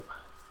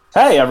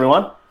Hey,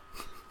 everyone.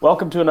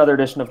 Welcome to another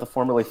edition of the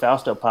formerly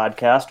Fausto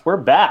podcast. We're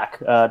back.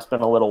 It's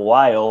been a little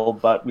while,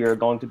 but we are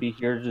going to be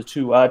here to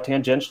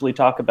tangentially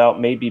talk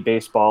about maybe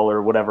baseball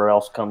or whatever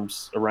else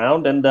comes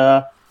around and,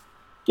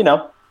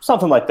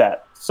 something like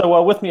that.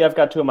 So with me, I've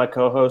got two of my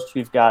co-hosts.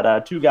 We've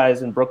got two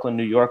guys in Brooklyn,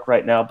 New York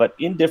right now, but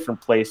in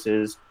different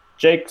places.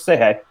 Jake, say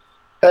hey.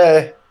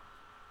 Hey.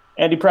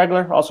 Andy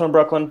Pregler, also in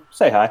Brooklyn.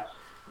 Say hi.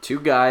 Two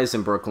Guys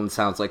in Brooklyn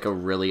sounds like a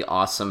really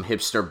awesome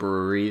hipster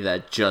brewery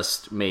that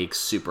just makes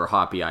super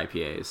hoppy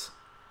IPAs.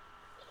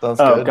 Sounds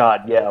Oh, good.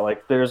 God, yeah.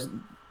 Like, there's,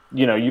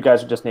 you guys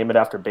would just name it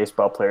after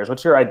baseball players.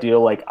 What's your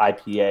ideal,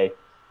 IPA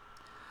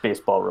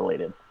baseball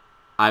related?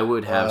 I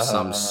would have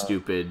some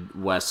stupid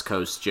West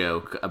Coast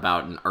joke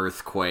about an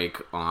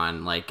earthquake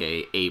on, a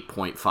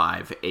 8.5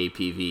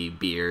 APV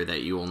beer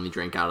that you only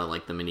drink out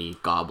of, the mini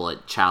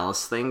goblet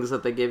chalice things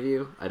that they give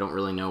you. I don't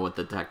really know what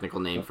the technical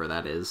name for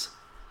that is.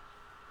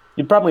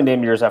 You'd probably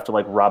name yours after,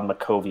 Rob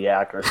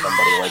Makoviak or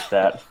somebody like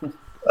that.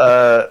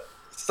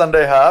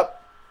 Sunday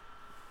hop.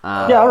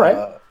 Yeah, all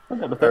right.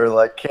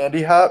 Or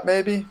candy hop,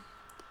 maybe,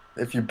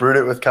 if you brewed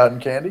it with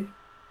cotton candy.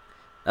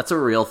 That's a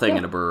real thing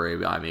in a brewery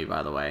by me,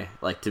 by the way.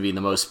 To be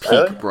the most peak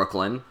Really?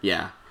 Brooklyn.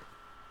 Yeah.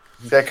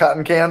 Is that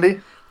cotton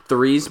candy?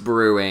 Three's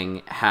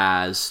Brewing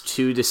has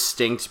two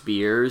distinct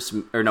beers,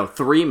 or no,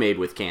 three made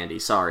with candy,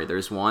 sorry.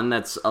 There's one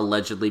that's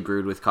allegedly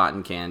brewed with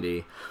cotton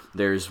candy,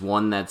 there's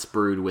one that's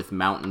brewed with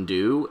Mountain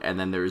Dew, and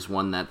then there's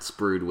one that's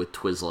brewed with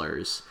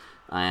Twizzlers.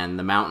 And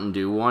the Mountain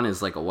Dew one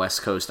is a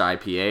West Coast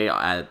IPA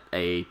at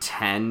a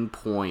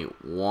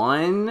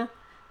 10.1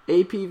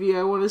 APV,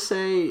 I want to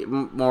say.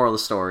 Moral of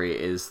the story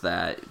is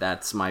that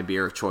that's my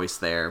beer of choice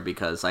there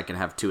because I can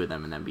have two of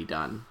them and then be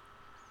done.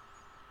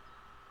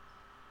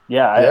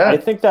 Yeah, I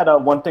think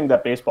that one thing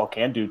that baseball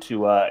can do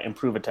to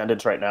improve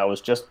attendance right now is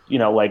just,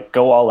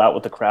 go all out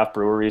with the craft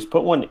breweries.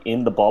 Put one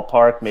in the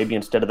ballpark, maybe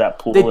instead of that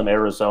pool in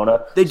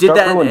Arizona. They did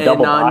that brewing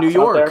double in box New out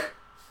York. there.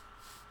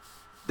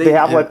 They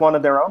have one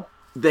of their own?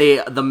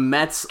 The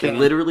Mets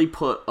literally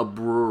put a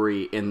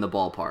brewery in the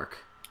ballpark.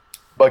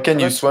 But can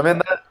you swim in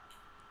that?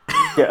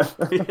 Yeah.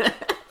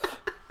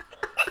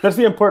 That's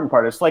the important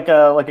part. It's like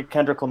a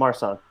Kendrick Lamar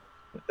song.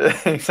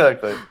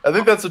 Exactly. I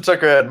think that's what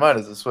Tucker had in mind,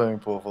 is a swimming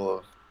pool full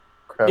of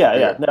craft beer.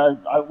 Yeah. Now,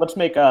 let's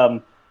make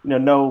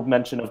no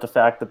mention of the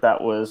fact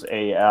that was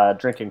a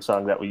drinking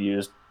song that we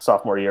used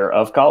sophomore year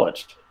of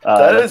college.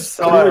 That is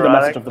so really the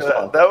ironic. message of the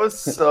song. That was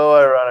so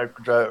ironic.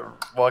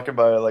 Walking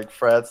by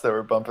frats that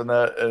were bumping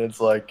that, and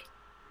it's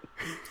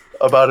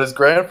about his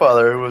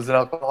grandfather who was an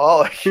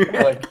alcoholic.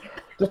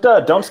 Just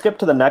don't skip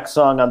to the next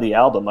song on the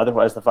album,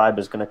 otherwise the vibe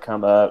is going to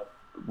come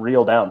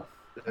real down.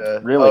 Yeah.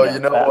 Really you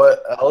know fast.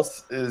 what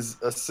else is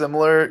a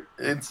similar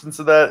instance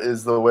of that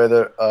is the way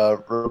that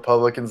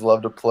Republicans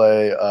love to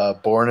play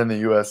 "Born in the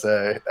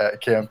USA" at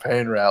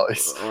campaign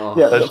rallies. Oh.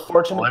 Yeah, That's the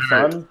Fortunate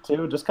Son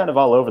too, just kind of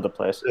all over the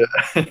place. Yeah.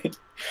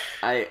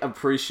 I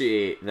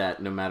appreciate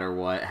that no matter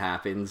what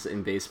happens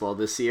in baseball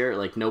this year,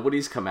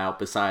 nobody's come out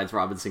besides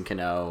Robinson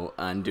Cano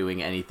on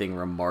doing anything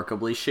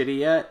remarkably shitty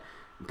yet,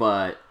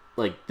 but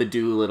the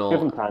Doolittle.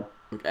 Give him time.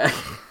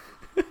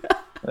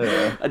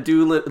 Yeah.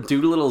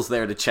 Doolittle's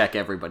there to check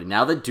everybody.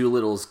 Now that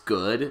Doolittle's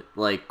good,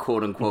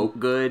 quote unquote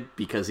good,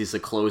 because he's a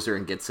closer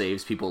and gets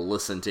saves, people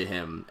listen to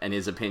him and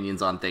his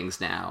opinions on things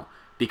now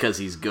because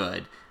he's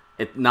good.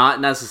 It's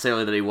not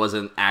necessarily that he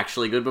wasn't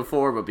actually good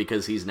before, but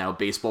because he's now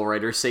baseball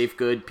writer safe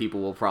good,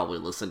 people will probably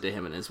listen to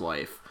him and his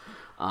wife.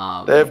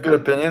 They have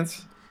good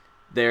opinions.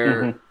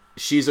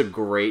 She's a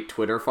great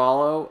Twitter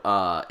follow.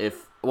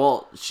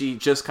 She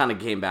just kind of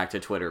came back to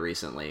Twitter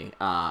recently.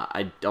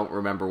 I don't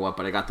remember what,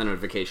 but I got the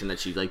notification that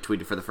she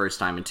tweeted for the first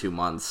time in 2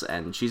 months,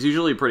 and she's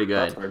usually pretty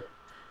good.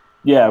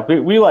 Yeah,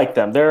 we like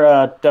them.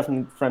 They're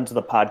definitely friends of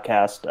the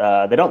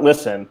podcast. They don't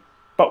listen,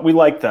 but we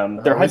like them.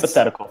 They're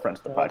hypothetical friends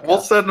of the podcast.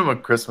 We'll send them a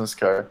Christmas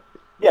card.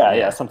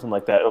 Yeah, something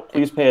like that.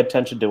 Please pay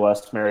attention to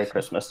us. Merry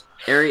Christmas.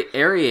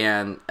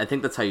 Ariane, I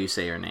think that's how you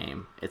say her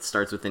name. It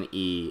starts with an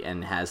E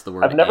and has the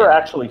word. I've never Ann.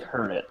 actually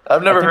heard it.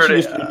 I've never heard she it.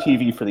 used to do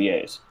TV for the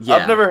A's. Yeah.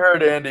 I've never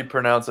heard Andy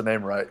pronounce a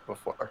name right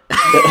before.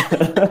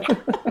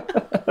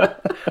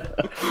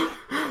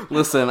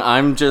 Listen,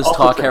 I'm just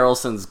Hawk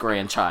Harrelson's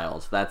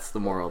grandchild. That's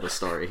the moral of the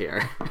story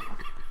here.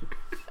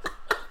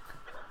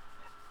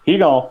 He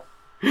gone.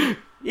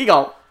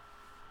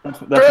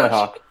 That's my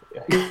Hawk.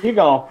 He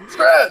gone.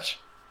 Scratch!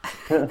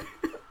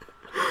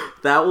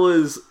 That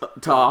was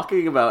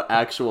talking about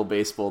actual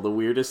baseball. The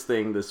weirdest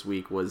thing this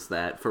week was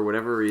that for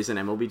whatever reason,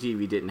 MLB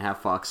TV didn't have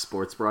Fox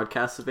Sports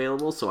broadcasts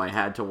available, so I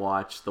had to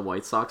watch the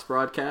White Sox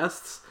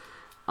broadcasts.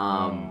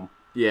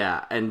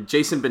 Yeah, and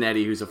Jason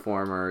Benetti, who's a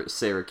former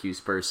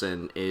Syracuse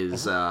person,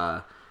 is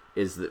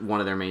one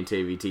of their main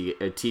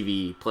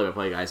TV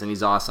play-by-play guys, and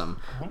he's awesome.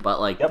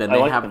 But then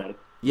they have Benetti.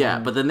 Yeah,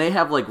 but then they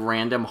have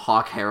random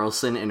Hawk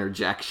Harrelson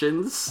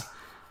interjections,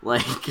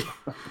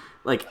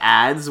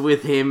 ads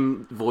with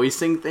him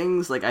voicing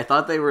things. I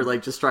thought they were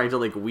just trying to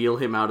wheel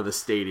him out of the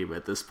stadium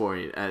at this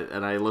point.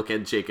 And I look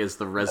at Jake as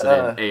the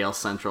resident AL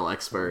Central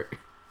expert.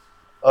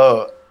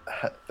 Oh,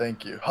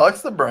 thank you.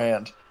 Hawk's the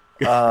brand.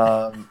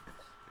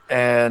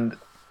 And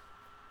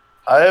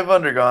I have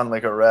undergone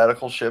like a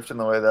radical shift in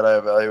the way that I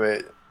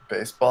evaluate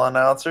baseball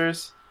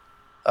announcers,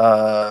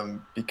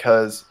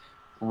 because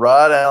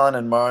Rod Allen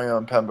and Mario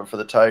Impemba for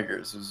the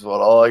Tigers is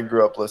what all I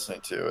grew up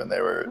listening to, and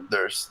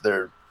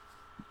they're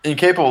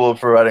incapable of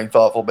providing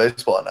thoughtful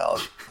baseball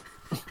analysis.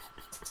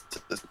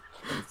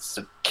 It's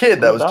a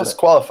kid that was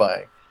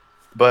disqualifying,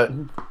 but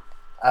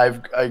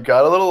I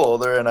got a little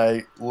older and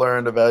I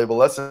learned a valuable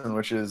lesson,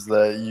 which is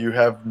that you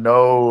have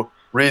no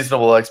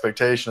reasonable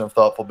expectation of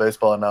thoughtful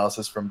baseball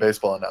analysis from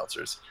baseball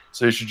announcers.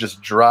 So you should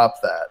just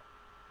drop that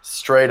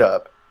straight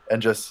up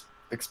and just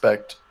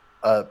expect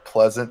a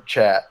pleasant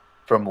chat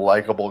from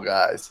likable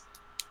guys.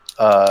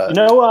 I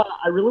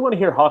really want to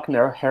hear Hawk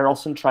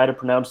Harrelson try to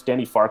pronounce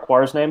Danny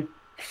Farquhar's name,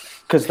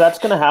 because that's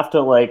going to have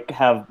to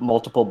have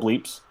multiple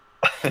bleeps.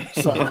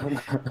 So,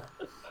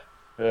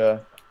 yeah.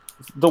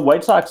 The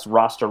White Sox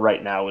roster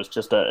right now is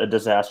just a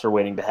disaster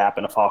waiting to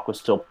happen if Hawk was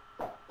still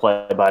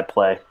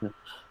play-by-play. He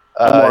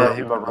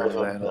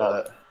probably handle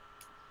that.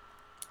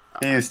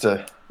 He used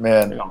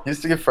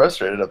to get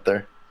frustrated up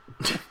there.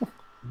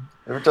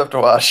 They were tough to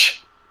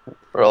watch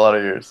for a lot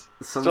of years.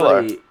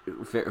 Somebody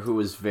who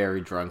was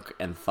very drunk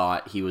and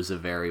thought he was a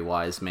very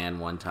wise man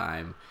one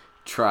time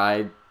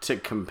tried to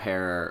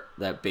compare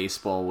that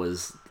baseball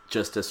was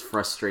just as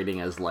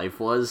frustrating as life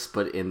was,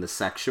 but in the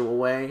sexual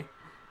way.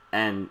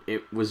 And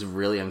it was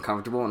really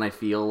uncomfortable, and I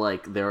feel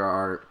like there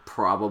are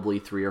probably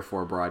 3 or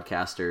 4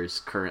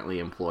 broadcasters currently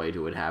employed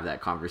who would have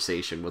that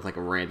conversation with a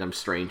random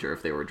stranger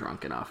if they were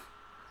drunk enough.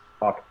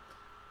 Hawk.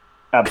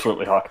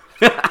 Absolutely Hawk.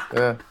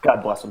 Yeah.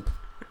 God bless him.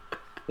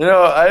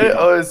 I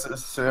always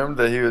assumed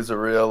that he was a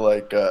real,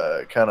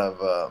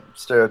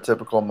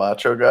 stereotypical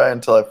macho guy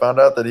until I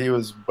found out that he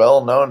was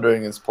well known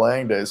during his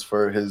playing days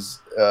for his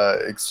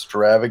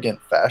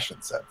extravagant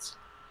fashion sense.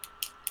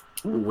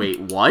 Wait,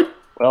 what?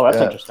 Well, that's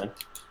interesting.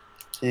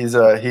 He's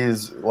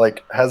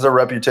has a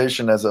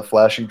reputation as a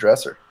flashy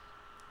dresser.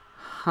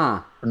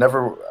 Huh. I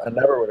never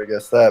would have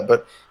guessed that,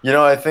 but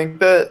I think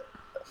that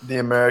the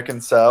American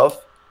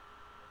South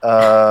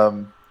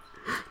has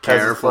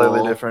a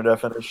slightly different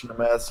definition of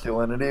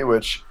masculinity,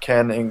 which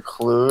can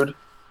include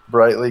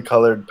brightly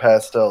colored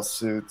pastel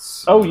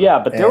suits. Oh yeah,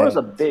 but there was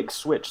a big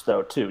switch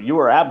though too. You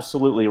were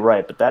absolutely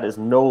right, but that is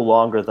no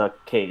longer the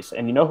case.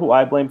 And you know who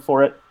I blame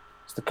for it?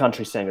 It's the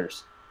country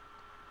singers.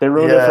 They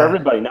ruined it for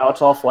everybody. Now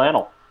it's all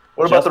flannel.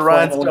 What about the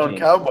rhinestone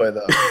cowboy,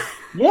 though?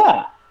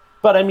 Yeah.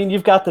 But, I mean,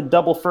 you've got the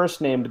double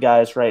first-named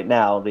guys right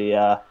now. They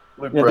just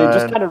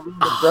kind of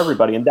ruined it for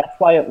everybody, and that's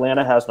why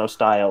Atlanta has no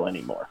style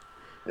anymore.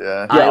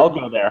 Yeah. Yeah, I'll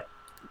go there.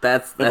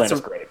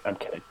 Atlanta's great. I'm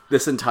kidding.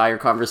 This entire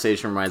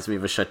conversation reminds me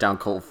of a Shutdown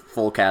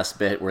Fullcast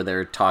bit where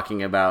they're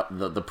talking about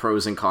the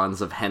pros and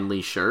cons of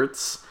Henley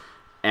shirts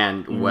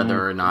and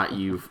whether or not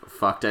you've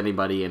fucked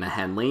anybody in a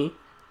Henley.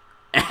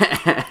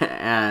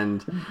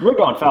 And we're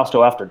going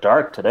Fausto after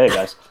dark today,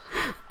 guys.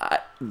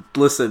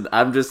 Listen,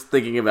 I'm just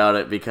thinking about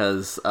it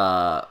because,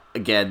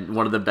 again,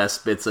 one of the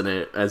best bits in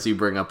it, as you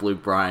bring up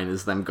Luke Bryan,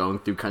 is them going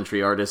through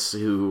country artists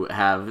who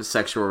have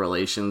sexual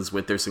relations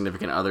with their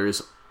significant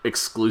others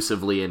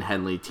exclusively in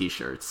Henley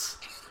t-shirts.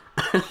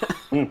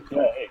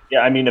 Yeah,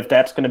 I mean, if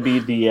that's going to be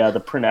the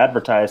print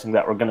advertising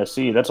that we're going to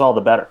see, that's all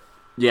the better.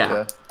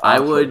 Yeah.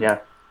 I would. Yeah.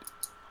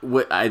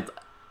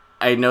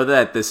 I know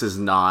that this is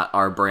not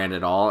our brand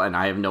at all, and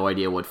I have no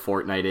idea what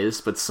Fortnite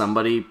is, but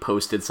somebody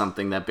posted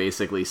something that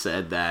basically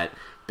said that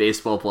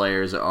baseball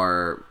players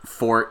are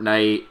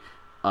Fortnite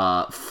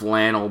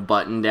flannel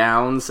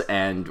button-downs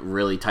and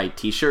really tight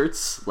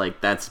t-shirts.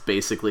 That's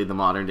basically the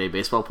modern-day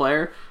baseball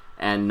player,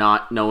 and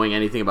not knowing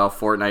anything about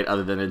Fortnite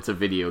other than it's a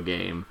video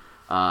game,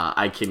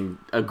 I can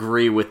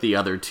agree with the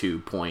other 2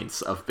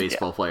 points of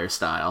baseball player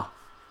style.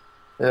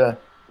 Yeah.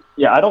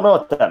 Yeah, I don't know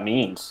what that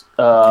means.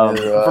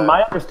 From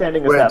my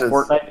understanding is that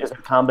Fortnite is a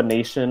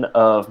combination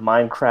of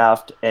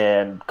Minecraft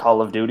and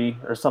Call of Duty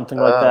or something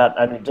like that.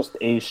 I mean, just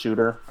a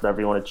shooter, whatever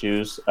you want to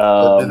choose.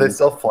 Do they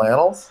sell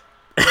flannels?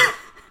 I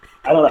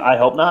don't know. I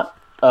hope not.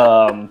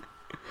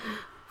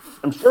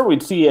 I'm sure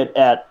we'd see it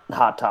at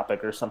Hot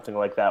Topic or something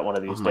like that one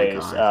of these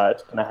days.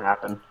 It's going to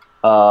happen.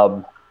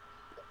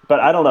 But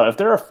I don't know. If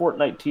there are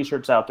Fortnite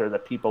t-shirts out there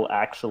that people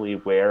actually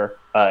wear,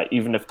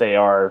 even if they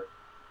are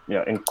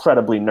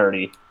incredibly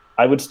nerdy,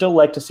 I would still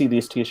like to see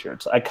these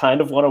t-shirts. I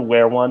kind of want to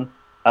wear one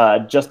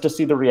just to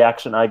see the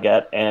reaction I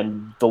get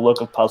and the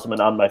look of puzzlement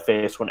on my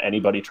face when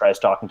anybody tries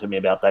talking to me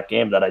about that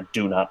game that I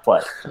do not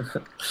play.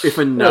 If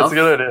enough, that's a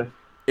good idea.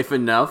 If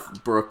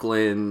enough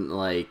Brooklyn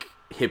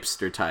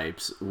hipster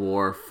types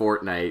wore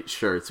Fortnite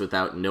shirts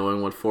without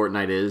knowing what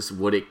Fortnite is,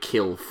 would it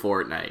kill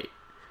Fortnite?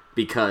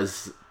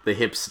 Because the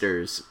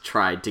hipsters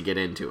tried to get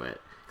into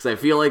it. Because I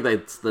feel like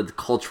that's the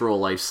cultural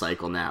life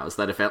cycle now, is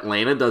that if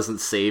Atlanta doesn't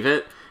save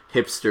it,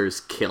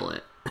 hipsters kill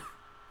it.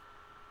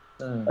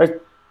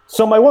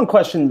 So my one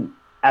question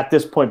at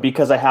this point,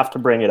 because I have to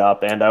bring it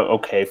up, and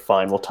okay,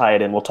 fine, we'll tie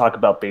it in. We'll talk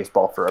about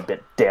baseball for a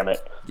bit, damn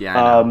it. Yeah,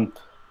 I know.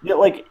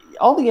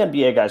 All the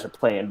NBA guys are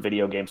playing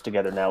video games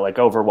together now, like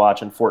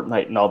Overwatch and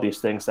Fortnite and all these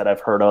things that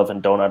I've heard of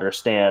and don't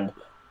understand.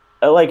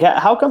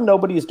 How come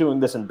nobody's doing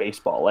this in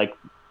baseball?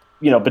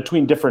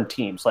 between different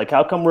teams? Like,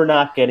 how come we're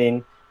not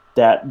getting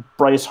that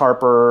Bryce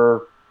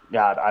Harper,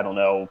 God, I don't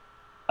know,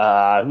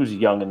 who's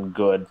young and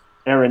good,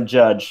 Aaron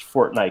Judge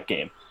Fortnite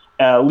game?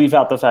 Leave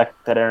out the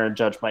fact that Aaron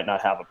Judge might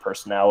not have a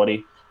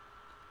personality.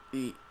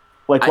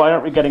 Like, why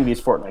aren't we getting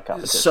these Fortnite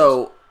competitions?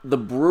 So the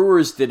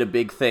Brewers did a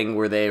big thing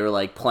where they were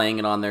like playing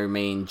it on their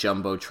main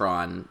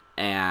Jumbotron,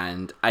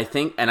 and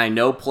I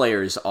know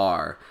players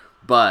are,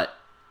 but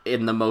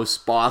in the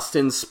most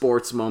Boston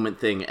sports moment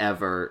thing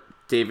ever,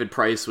 David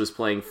Price was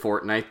playing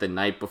Fortnite the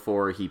night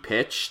before he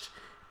pitched,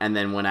 and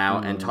then went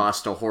out and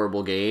tossed a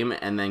horrible game,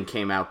 and then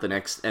came out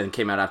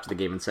after the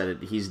game and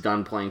said he's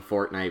done playing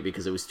Fortnite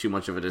because it was too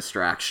much of a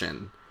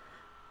distraction.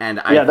 And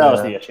that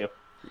was the issue.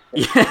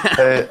 Yeah.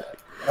 Hey,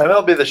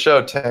 MLB The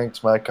Show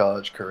tanked my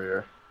college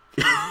career,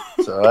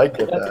 so I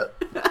get that.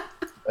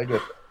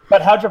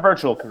 But how'd your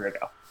virtual career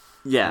go?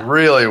 Yeah,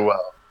 really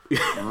well,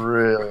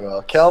 really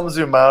well.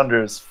 Kalamazoo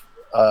Mounders,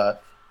 I'll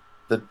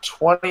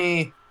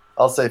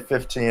say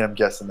 15. I'm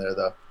guessing there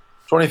though.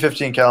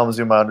 2015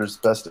 Kalamazoo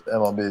Mounders, best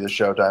MLB The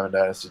Show Diamond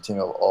Dynasty team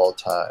of all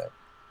time.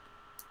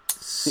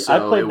 So I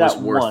played that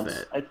once.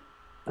 I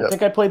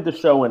think I played the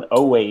show in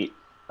 2008.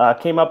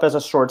 Came up as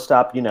a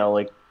shortstop,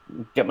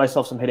 get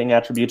myself some hitting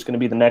attributes, going to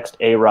be the next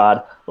A-Rod.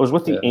 I was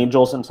with the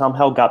Angels and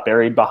somehow got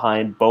buried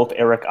behind both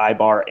Eric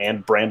Ibar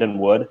and Brandon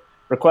Wood.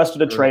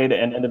 Requested a trade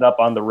and ended up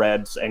on the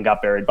Reds and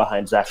got buried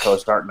behind Zach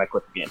Costart, and I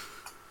quit the game.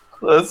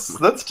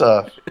 That's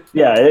tough.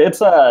 Yeah, it's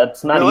not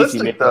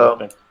realistic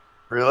easy.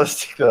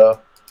 Realistic though.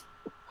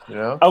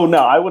 Oh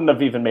no, I wouldn't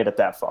have even made it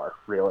that far,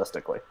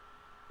 realistically.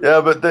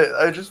 Yeah, but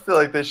I just feel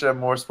like they should have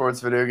more sports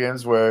video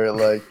games where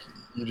like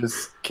you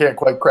just can't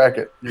quite crack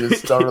it. You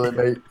just don't really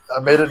make. I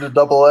made it to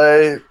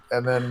AA,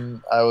 and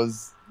then I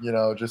was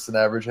just an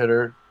average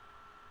hitter.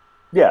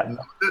 Yeah.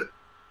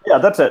 Yeah,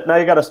 that's it. Now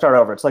you got to start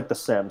over. It's like The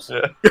Sims.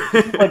 Yeah.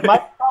 Like my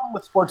problem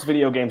with sports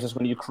video games is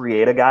when you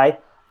create a guy,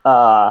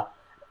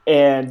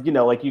 and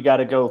you got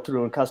to go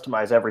through and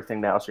customize everything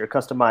now. So you're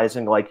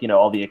customizing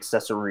all the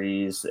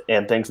accessories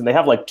and things, and they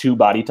have like 2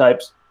 body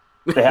types.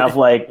 They have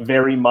like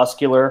very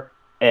muscular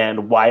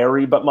and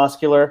wiry but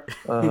muscular.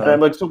 And I'm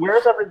like, so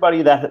where's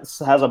everybody that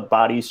has a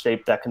body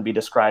shape that can be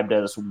described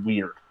as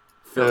weird?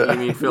 You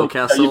mean Phil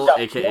Kessel,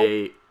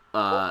 aka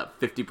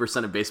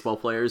 50% of baseball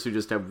players who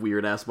just have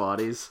weird ass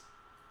bodies?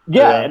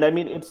 Yeah, and I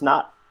mean, it's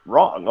not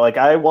wrong. Like,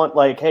 I want,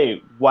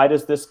 hey, why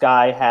does this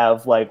guy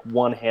have,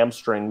 one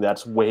hamstring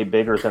that's way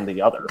bigger than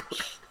the other?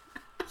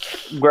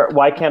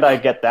 Why can't I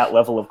get that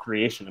level of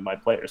creation in my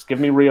players? Give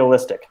me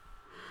realistic.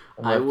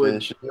 They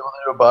should be able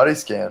to do a body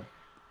scan.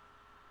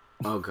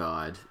 Oh,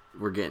 God.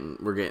 We're getting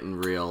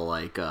real,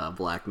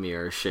 Black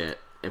Mirror shit.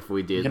 If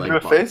we did, you can do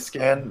a face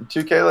scan.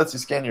 2K lets you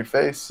scan your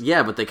face.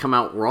 Yeah, but they come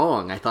out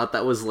wrong. I thought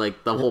that was, the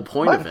whole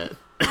point of it.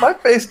 My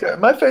face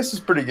is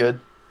pretty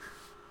good.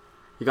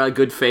 You got a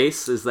good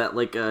face? Is that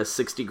like a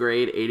 60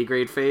 grade, 80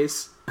 grade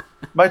face?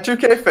 My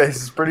 2K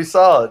face is pretty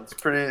solid.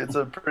 It's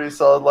a pretty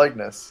solid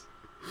likeness.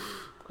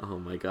 Oh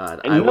my god.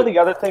 And the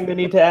other thing they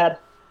need to add?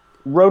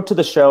 Road to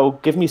the show,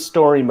 give me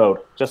story mode,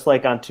 just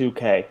like on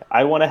 2K.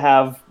 I want to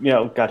have,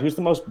 God, who's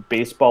the most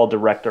baseball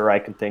director I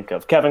can think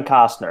of? Kevin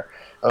Costner.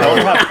 I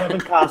want to have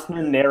Kevin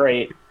Costner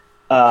narrate,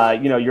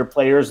 your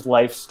player's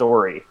life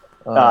story.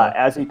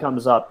 As he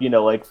comes up,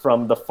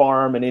 from the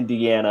farm in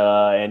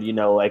Indiana and,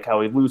 how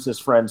he loses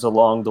friends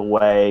along the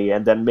way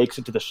and then makes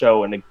it to the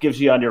show and it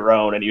gives you on your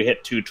own and you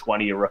hit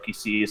 220 your rookie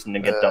season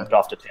and get dumped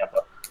off to Tampa.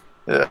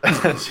 Yeah.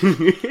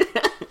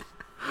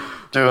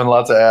 Doing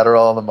lots of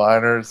Adderall in the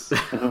minors.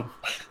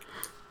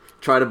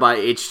 Try to buy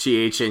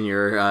HGH and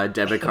your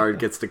debit card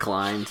gets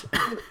declined.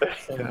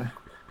 Yeah.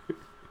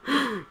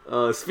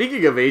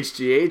 Speaking of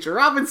HGH,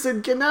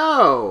 Robinson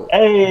Cano!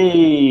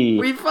 Hey!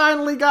 We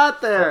finally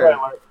got there!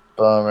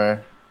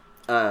 Bummer.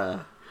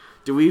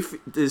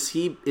 Is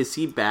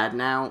he bad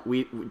now?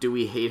 Do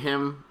we hate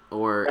him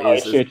or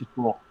is HGH is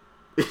cool?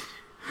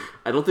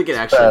 I don't think it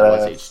actually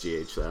was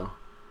HGH though.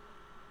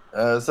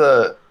 Was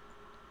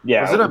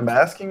it a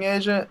masking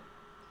agent?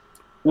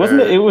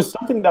 Wasn't it? It was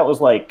something that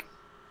was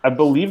I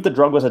believe the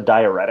drug was a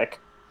diuretic,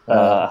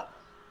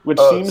 which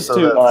seems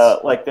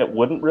that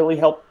wouldn't really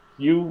help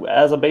you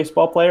as a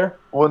baseball player.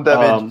 Wouldn't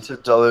that be to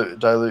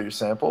dilute your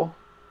sample?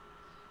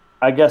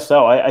 I guess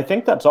so. I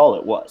think that's all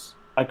it was.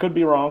 I could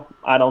be wrong.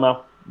 I don't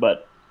know.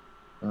 But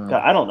God,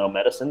 I don't know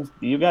medicines.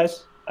 Do you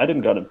guys? I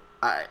didn't go to...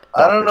 I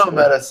don't know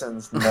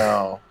medicines,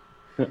 no.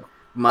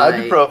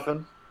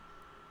 Ibuprofen.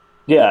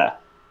 Yeah.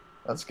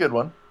 That's a good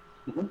one.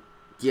 Mm-hmm.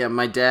 Yeah,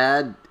 my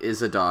dad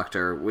is a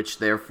doctor, which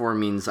therefore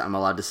means I'm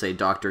allowed to say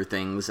doctor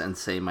things and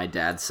say my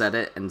dad said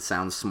it and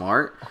sound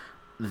smart.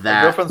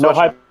 No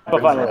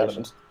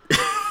violations.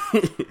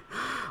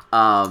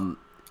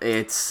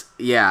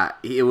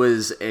 It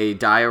was a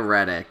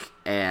diuretic,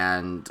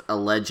 and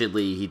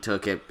allegedly he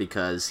took it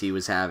because he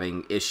was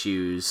having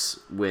issues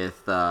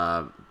with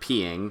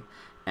peeing,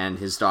 and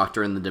his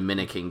doctor in the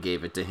Dominican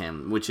gave it to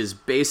him, which is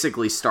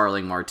basically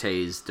Starling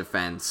Marte's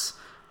defense,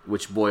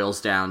 which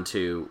boils down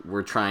to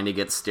we're trying to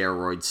get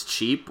steroids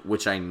cheap,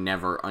 which I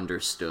never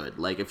understood.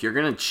 If you're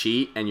going to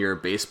cheat and you're a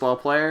baseball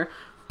player,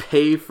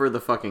 pay for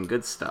the fucking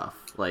good stuff.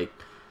 Like,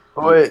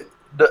 wait,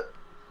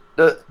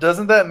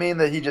 doesn't that mean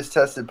that he just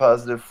tested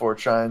positive for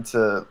trying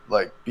to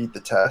like beat the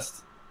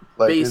test?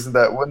 Like,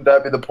 wouldn't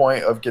that be the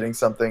point of getting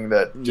something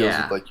that deals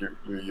with like your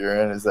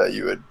urine? Is that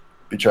you would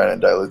be trying to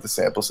dilute the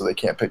sample so they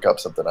can't pick up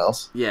something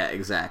else? Yeah,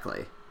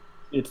 exactly.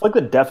 It's like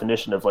the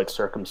definition of like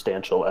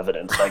circumstantial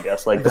evidence, I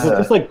guess. Like this is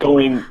just like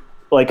going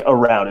like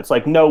around. It's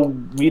like, no,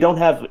 we don't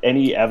have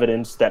any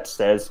evidence that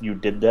says you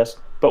did this,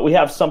 but we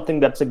have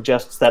something that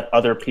suggests that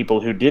other people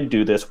who did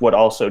do this would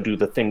also do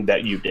the thing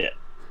that you did.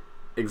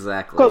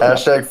 Exactly.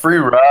 Hashtag free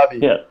Robbie.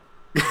 Yeah.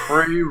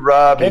 Free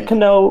Robbie. Nick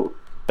Cano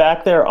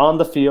back there on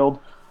the field.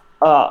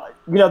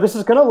 This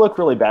is going to look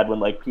really bad when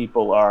like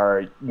people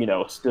are,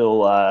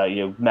 still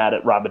mad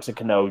at Robinson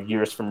Cano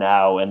years from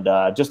now, and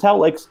just how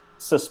like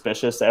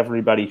suspicious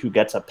everybody who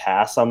gets a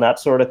pass on that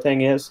sort of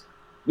thing is.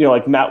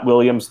 Like Matt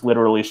Williams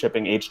literally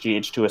shipping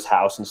HGH to his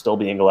house and still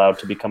being allowed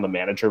to become a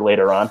manager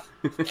later on.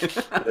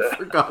 I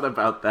forgot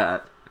about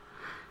that.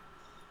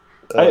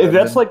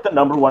 That's like the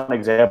number one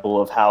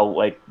example of how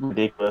like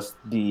ridiculous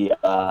the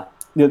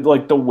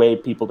like the way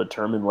people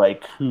determine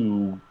like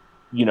who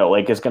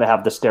like is going to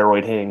have the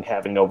steroid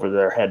having over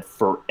their head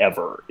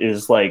forever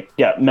is like,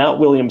 yeah, Matt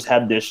Williams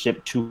had this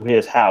shipped to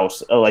his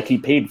house. Like he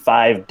paid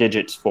 5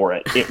 digits for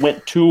it. It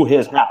went to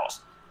his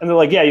house, and they're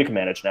like, yeah, you can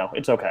manage now.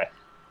 It's okay.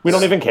 We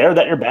don't even care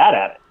that you're bad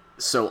at it.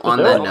 So on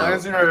that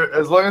note,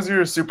 as long as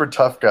you're a super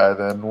tough guy,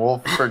 then we'll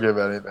forgive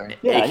anything.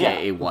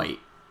 AKA white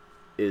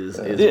is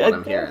what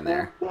I'm hearing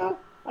there. Yeah,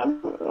 I'm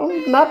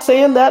not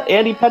saying that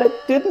Andy Pettitte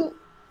didn't.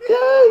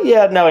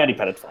 No, Andy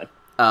Pettitte's fine.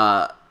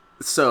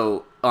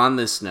 So on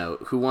this note,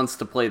 who wants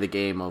to play the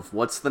game of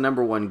what's the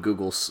number one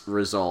Google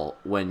result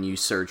when you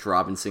search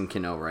Robinson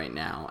Cano right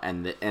now?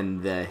 And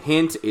the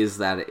hint is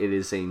that it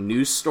is a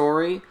news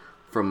story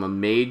from a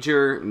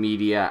major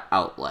media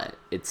outlet.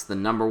 It's the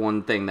number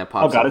one thing that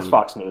pops up. Oh god, it's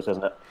Fox News,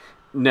 isn't it?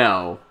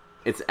 No,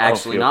 it's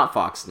actually not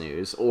Fox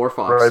News or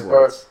Fox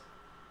Sports.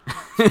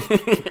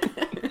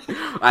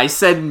 I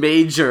said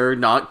major,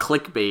 not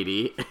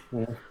clickbaity.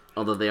 Yeah.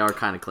 Although they are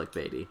kind of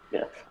clickbaity.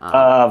 Yeah.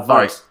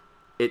 Vice.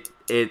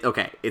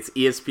 Okay, it's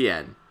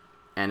ESPN,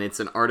 and it's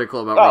an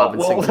article about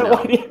Robinson Cano.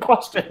 Why do you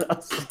question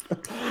us?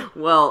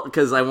 Well,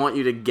 because I want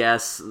you to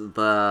guess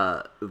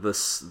the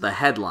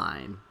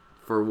headline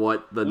for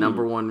what the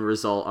number one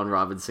result on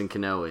Robinson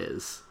Cano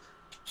is.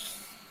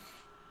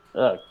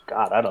 Oh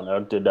God, I don't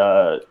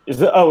know. Is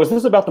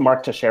this about the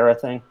Mark Teixeira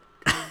thing?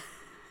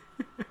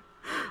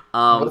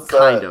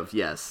 Kind of,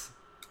 yes.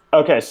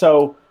 Okay,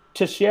 so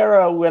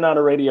Teixeira went on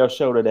a radio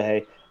show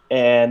today,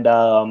 and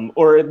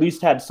or at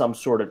least had some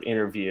sort of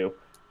interview,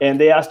 and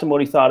they asked him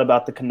what he thought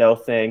about the Cano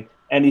thing,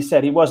 and he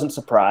said he wasn't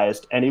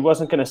surprised, and he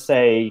wasn't going to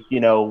say,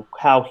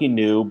 how he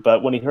knew,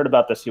 but when he heard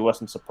about this, he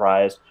wasn't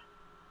surprised.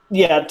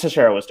 Yeah,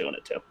 Teixeira was doing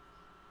it too.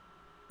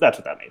 That's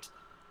what that means.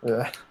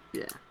 Yeah.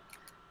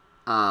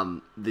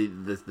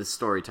 The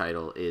story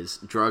title is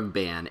 "Drug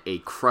Ban: A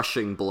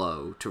Crushing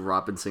Blow to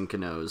Robinson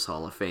Cano's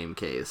Hall of Fame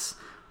Case,"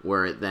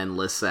 where it then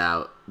lists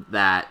out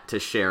that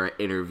Teixeira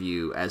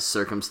interview as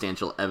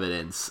circumstantial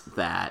evidence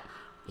that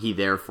he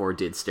therefore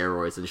did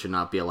steroids and should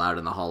not be allowed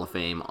in the Hall of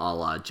Fame, a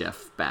la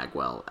Jeff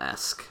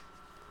Bagwell-esque.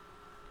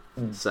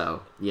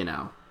 So,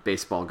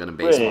 baseball gonna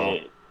baseball.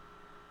 Wait.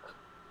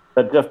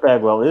 But Jeff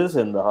Bagwell is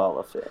in the Hall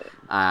of Fame.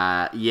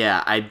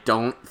 Yeah, I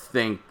don't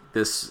think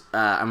this...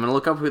 I'm going to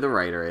look up who the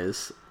writer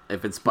is.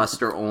 If it's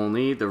Buster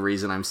Olney, the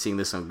reason I'm seeing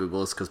this on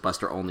Google is because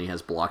Buster Olney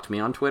has blocked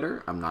me on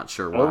Twitter. I'm not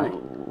sure why.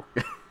 Oh.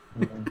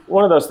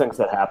 One of those things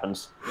that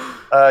happens.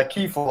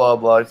 Keith Law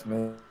blocked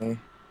me.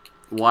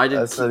 Why did...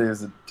 I said he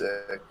was a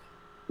dick.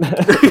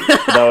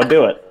 That would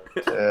do it.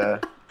 Yeah.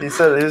 He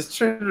said he was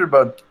treated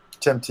about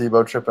Tim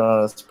Tebow tripping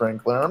on a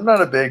sprinkler. I'm not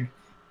a big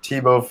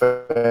Tebow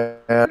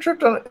fan. He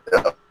tripped on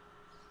it.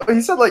 He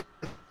said, like,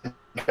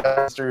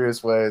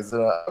 mysterious ways.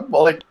 I'm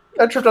like,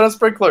 I tripped on a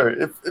sprinkler.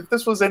 If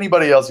this was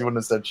anybody else, he wouldn't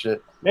have said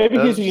shit. Maybe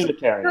he's a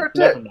Unitarian. You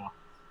never know.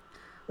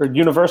 Or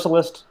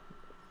Universalist.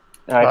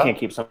 I can't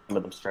keep some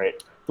of them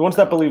straight. The ones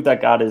that believe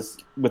that God is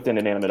within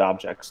inanimate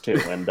objects, too,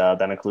 and that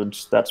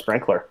includes that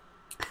sprinkler.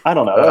 I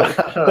don't know.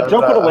 The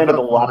joke would have landed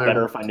a lot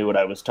better if I knew what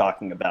I was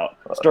talking about.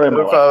 Story of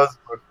my life. If I was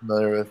more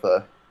familiar with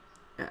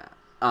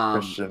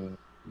Christian,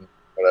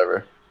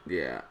 whatever.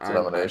 Yeah.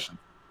 Denomination.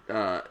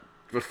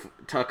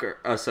 Tucker.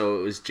 So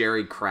it was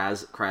Jerry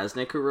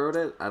Krasnick who wrote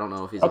it. I don't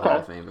know if he's a Hall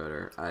of Fame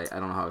voter. I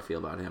don't know how I feel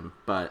about him.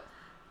 But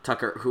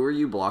Tucker, who are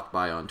you blocked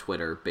by on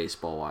Twitter,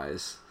 baseball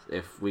wise?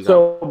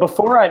 So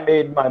before I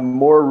made my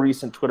more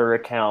recent Twitter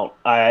account,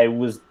 I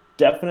was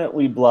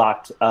definitely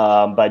blocked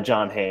by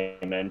John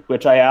Heyman,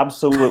 which I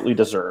absolutely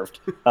deserved,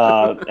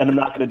 and I'm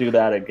not going to do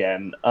that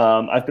again.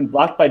 I've been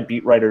blocked by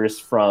beat writers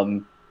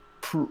from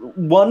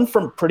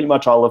pretty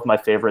much all of my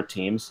favorite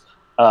teams.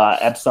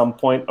 At some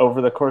point over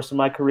the course of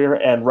my career,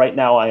 and right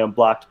now I am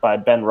blocked by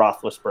Ben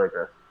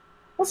Roethlisberger.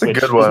 That's a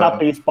good one. It's not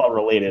baseball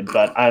related,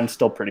 but I'm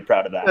still pretty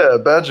proud of that. Yeah,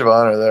 badge of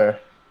honor there.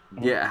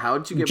 Yeah, how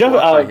did you get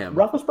blocked by him?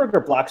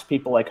 Roethlisberger blocks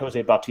people like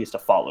Jose Bautista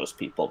follows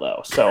people,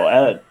 though. So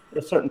at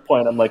a certain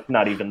point, I'm like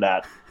not even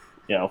that,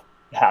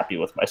 happy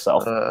with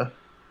myself.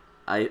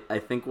 I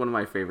think one of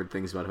my favorite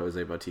things about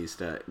Jose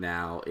Bautista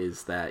now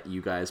is that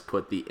you guys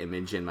put the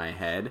image in my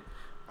head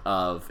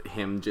of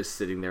him just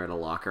sitting there in a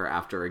locker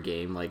after a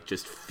game, like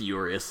just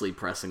furiously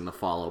pressing the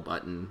follow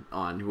button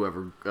on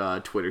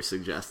whoever Twitter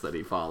suggests that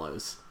he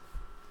follows.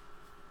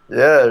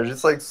 Yeah,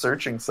 just like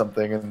searching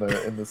something in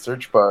the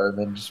search bar and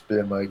then just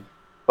being like,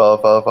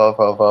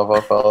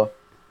 follow.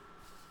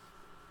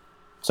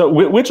 So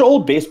which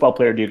old baseball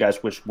player do you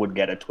guys wish would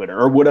get a Twitter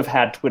or would have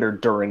had Twitter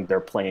during their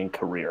playing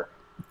career?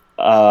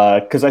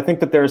 Because I think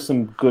that there's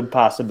some good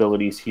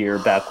possibilities here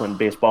back when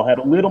baseball had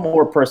a little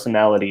more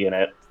personality in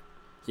it.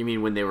 You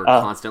mean when they were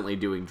constantly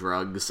doing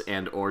drugs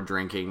and or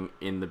drinking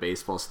in the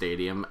baseball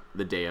stadium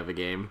the day of a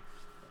game?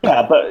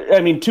 Yeah, but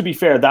I mean, to be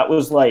fair, that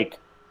was like,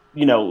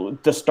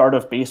 the start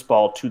of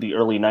baseball to the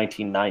early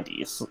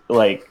 1990s.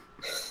 Like,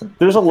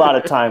 there's a lot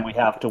of time we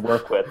have to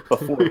work with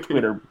before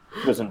Twitter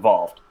was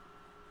involved.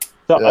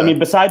 So, yeah. I mean,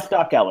 besides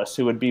Doc Ellis,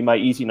 who would be my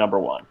easy number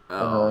one.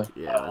 Oh,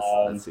 yeah,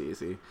 that's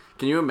easy.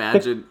 Can you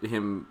imagine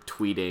him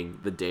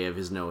tweeting the day of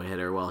his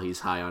no-hitter while he's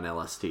high on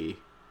LSD?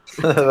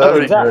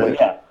 Exactly,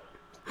 yeah.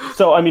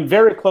 So, I mean,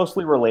 very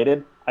closely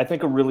related. I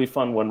think a really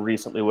fun one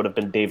recently would have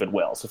been David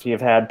Wells. If he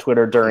had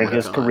Twitter during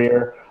his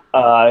career,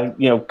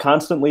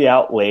 constantly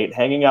out late,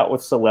 hanging out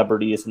with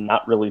celebrities and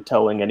not really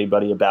telling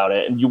anybody about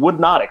it. And you would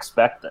not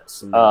expect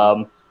this.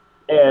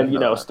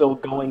 Still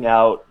going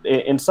out,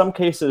 in some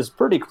cases,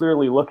 pretty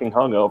clearly looking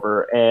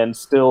hungover and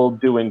still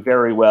doing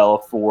very well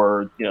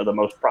for, the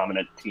most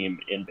prominent team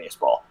in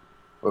baseball.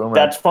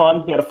 That's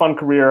fun. He had a fun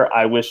career.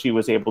 I wish he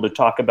was able to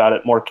talk about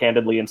it more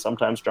candidly and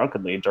sometimes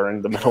drunkenly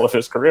during the middle of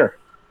his career.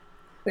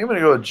 I think I'm going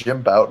to go with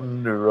Jim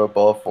Bouton, who wrote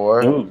Ball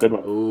 4. Ooh, good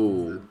one.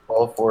 Ooh.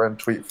 Ball 4 in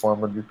tweet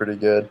form would be pretty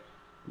good.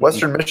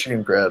 Western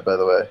Michigan grad, by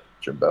the way,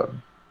 Jim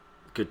Bouton.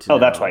 Good to know. Oh,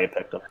 that's why you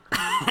picked him.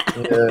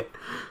 Yeah.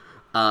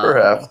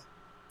 Perhaps.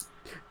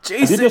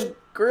 Jason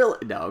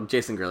Grilli. No,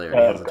 Jason Grilli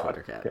already has a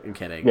Twitter cat. I'm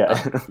kidding.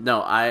 Yeah.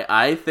 No,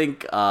 I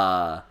think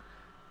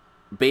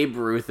Babe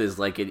Ruth is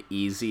like an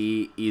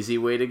easy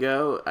way to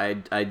go.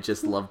 I'd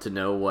just love to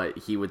know what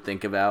he would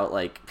think about.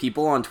 Like,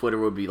 people on Twitter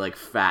would be like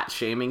fat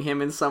shaming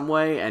him in some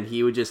way, and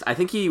I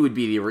think he would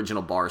be the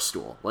original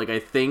Barstool. Like, I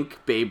think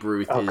Babe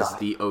Ruth is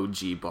the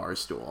OG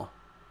Barstool.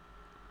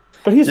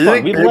 But he's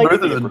fun. Babe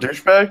Ruth is a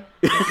douchebag?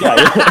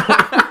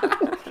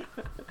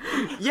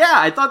 Yeah,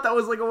 I thought that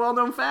was like a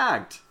well-known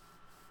fact.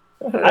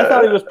 I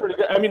thought he was pretty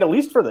good. I mean, at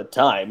least for the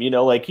time,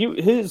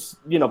 his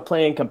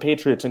playing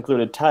compatriots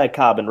included Ty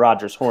Cobb and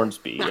Rogers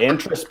Hornsby and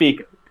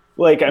Trispeaker.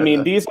 Like, I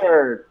mean, these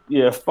are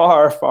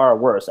far, far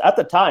worse. At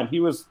the time,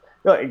 he was,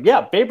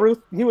 Babe Ruth,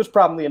 he was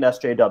probably an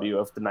SJW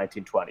of the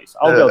 1920s.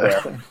 I'll go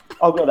there.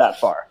 I'll go that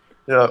far.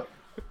 Yeah.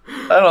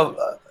 I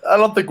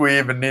don't think we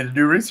even need to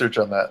do research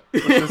on that.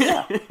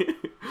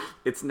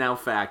 It's now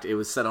fact. It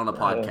was said on a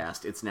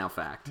podcast. It's now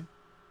fact.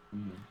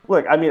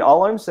 Look, I mean,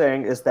 all I'm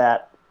saying is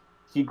that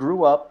he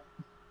grew up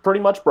pretty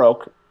much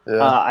broke.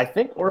 Yeah. I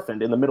think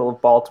orphaned in the middle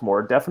of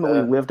Baltimore.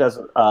 Definitely lived as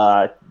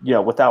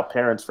without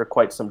parents for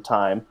quite some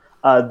time.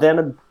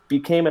 Then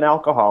became an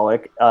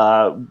alcoholic.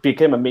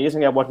 Became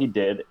amazing at what he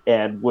did,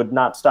 and would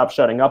not stop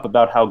shutting up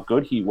about how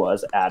good he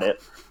was at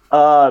it.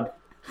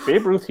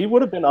 Babe Ruth, he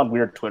would have been on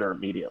weird Twitter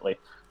immediately.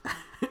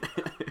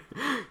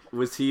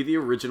 Was he the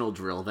original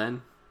drill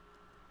then?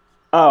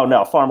 Oh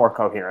no, far more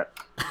coherent.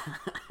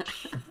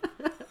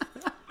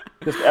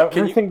 Just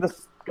everything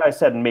this guy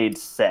said made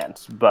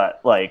sense, but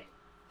like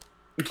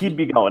he'd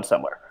be going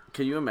somewhere.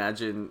 Can you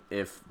imagine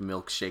if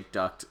milkshake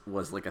duck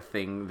was like a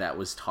thing that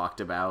was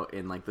talked about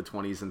in like the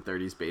 20s and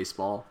 30s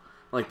baseball?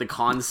 Like the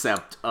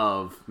concept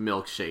of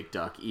milkshake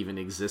duck even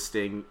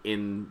existing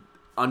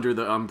under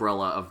the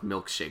umbrella of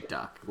milkshake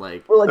duck.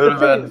 Like, it would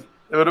have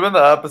been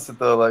the opposite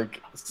though.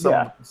 Like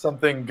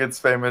something gets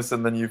famous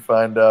and then you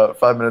find out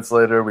 5 minutes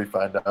later we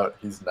find out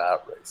he's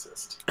not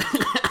racist.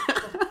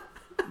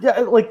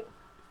 Yeah, like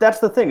that's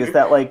the thing is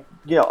that like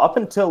up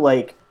until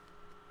like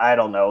I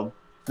don't know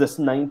this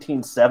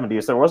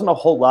 1970s, there wasn't a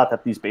whole lot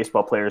that these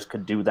baseball players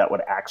could do that would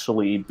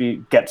actually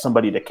get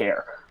somebody to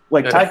care.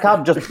 Like Ty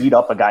Cobb just beat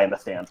up a guy in the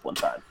stands one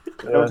time.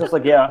 It was just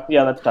like yeah,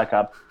 that's Ty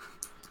Cobb.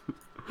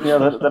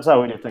 That's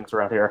how we do things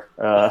around here.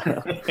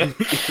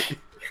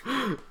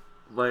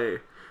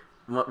 Like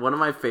one of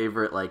my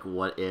favorite like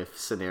what if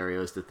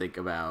scenarios to think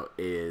about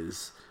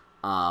is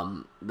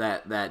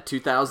that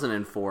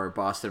 2004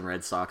 Boston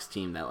Red Sox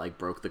team that like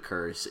broke the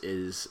curse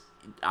is,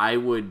 I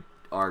would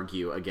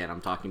argue, again,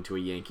 I'm talking to a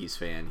Yankees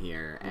fan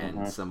here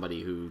and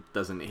somebody who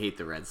doesn't hate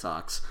the Red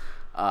Sox,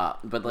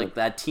 but like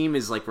that team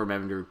is like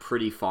remembered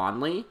pretty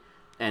fondly,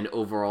 and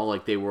overall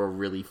like they were a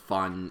really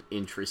fun,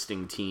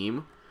 interesting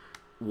team.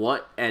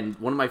 And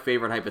one of my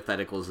favorite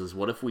hypotheticals is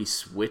what if we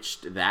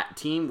switched that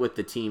team with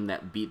the team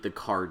that beat the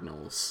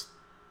Cardinals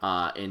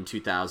in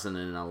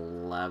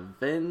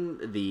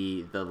 2011,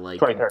 the like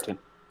 2013.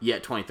 Yeah,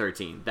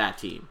 2013, that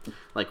team.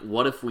 Like,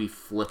 what if we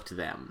flipped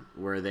them,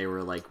 where they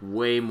were, like,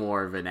 way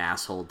more of an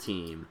asshole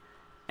team,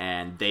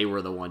 and they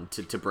were the one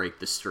to break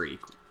the streak?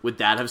 would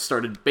that have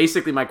started?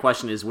 Basically, my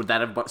question is, would that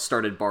have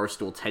started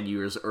Barstool 10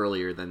 years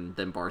earlier than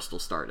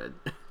Barstool started?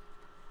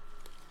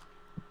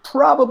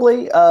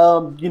 Probably.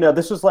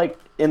 This was like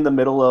in the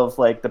middle of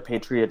like the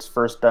Patriots'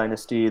 first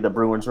dynasty. The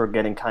Bruins were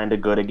getting kind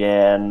of good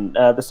again.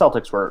 The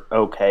Celtics were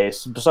okay.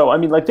 So I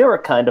mean, like they were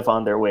kind of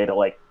on their way to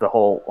like the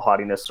whole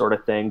haughtiness sort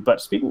of thing.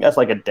 But speaking as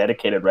like a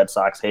dedicated Red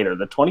Sox hater,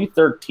 the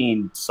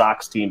 2013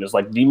 Sox team is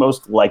like the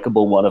most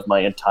likable one of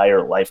my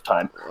entire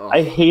lifetime. Oh.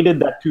 I hated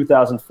that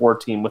 2004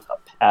 team with a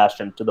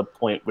passion to the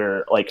point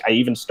where like I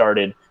even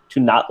started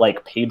to not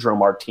like Pedro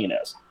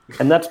Martinez,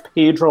 and that's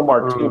Pedro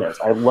Martinez.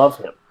 I love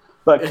him.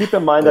 But keep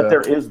in mind that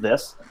there is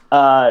this.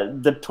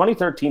 The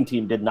 2013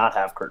 team did not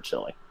have Curt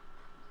Schilling.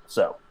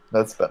 So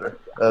that's better.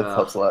 That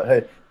helps a lot.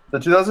 Hey, the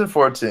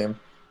 2004 team,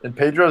 in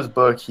Pedro's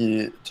book,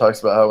 he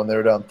talks about how when they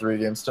were down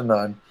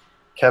 3-0,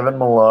 Kevin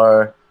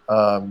Millar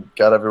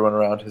got everyone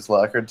around his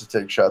locker to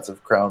take shots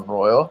of Crown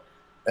Royal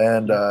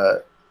and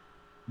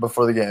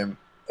before the game.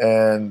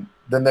 And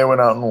then they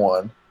went out and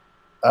won.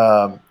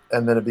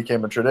 And then it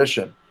became a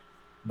tradition.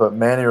 But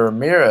Manny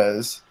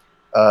Ramirez,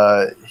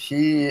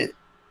 he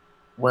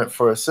went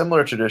for a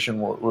similar tradition,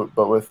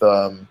 but with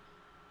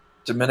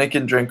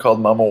Dominican drink called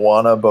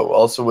mamajuana, but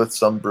also with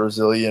some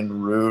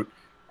Brazilian root,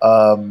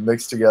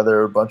 mixed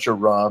together a bunch of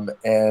rum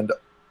and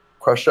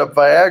crushed up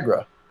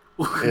Viagra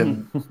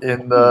in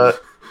the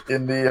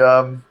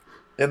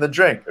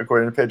drink,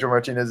 according to Pedro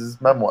Martinez's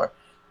memoir.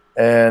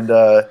 And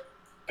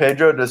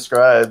Pedro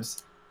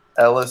describes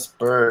Ellis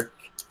Burke,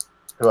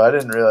 who I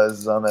didn't realize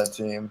is on that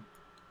team,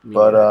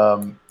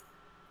 but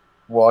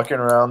walking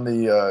around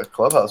the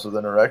clubhouse with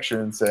an erection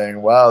and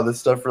saying, "Wow, this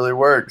stuff really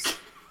works."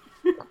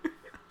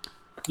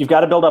 You've got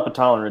to build up a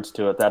tolerance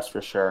to it, that's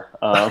for sure.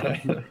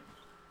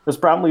 That's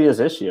probably his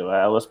issue.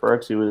 Ellis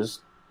Burks, he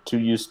was too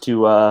used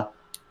to,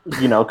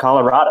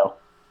 Colorado.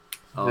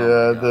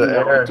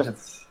 The air.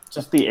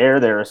 Just the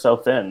air there is so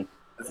thin.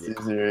 It's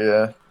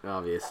easier, yeah.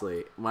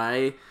 Obviously,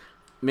 my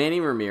Manny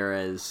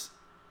Ramirez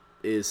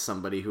is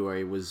somebody who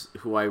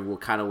I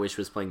kind of wish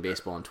was playing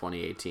baseball in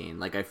 2018.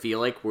 Like I feel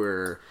like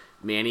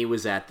Manny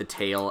was at the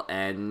tail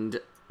end.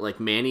 Like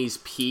Manny's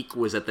peak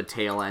was at the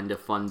tail end of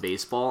fun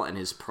baseball, and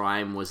his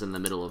prime was in the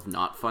middle of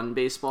not fun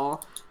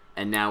baseball.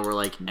 And now we're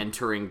like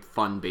entering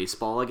fun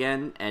baseball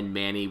again, and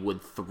Manny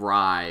would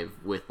thrive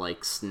with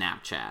like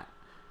Snapchat.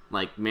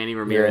 Like Manny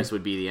Ramirez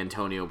would be the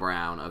Antonio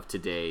Brown of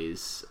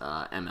today's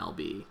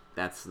MLB.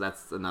 That's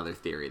another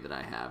theory that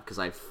I have because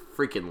I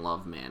freaking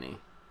love Manny.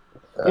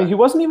 He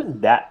wasn't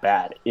even that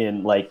bad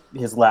in like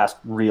his last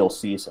real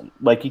season.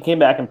 Like he came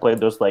back and played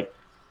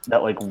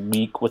that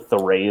week with the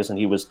Rays, and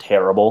he was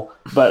terrible.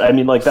 But I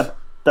mean, like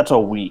that's a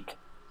week,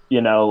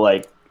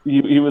 Like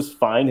he was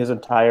fine his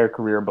entire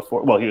career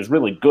before. Well, he was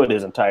really good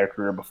his entire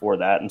career before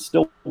that, and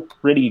still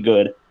pretty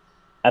good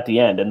at the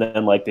end. And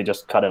then like they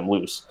just cut him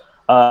loose.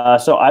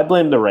 So I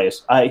blame the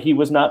Rays. He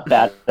was not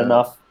bad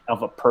enough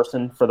of a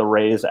person for the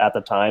Rays at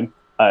the time,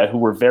 who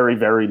were very,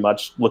 very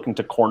much looking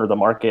to corner the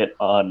market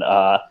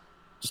on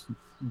just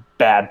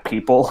bad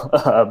people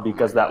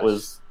because that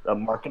was a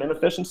market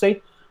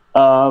inefficiency.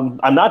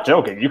 I'm not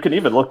joking. You can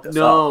even look this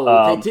up.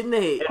 No, didn't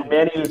they? And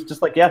Manny was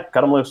just like, yeah,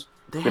 cut him loose.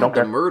 They had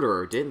the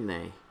murderer, didn't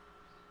they?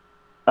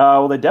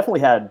 Well, they definitely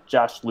had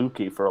Josh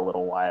Lukey for a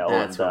little while.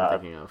 That's what I'm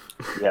thinking of.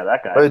 Yeah,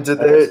 that guy. Wait, did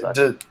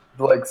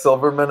like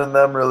Silverman and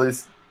them really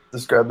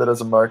describe that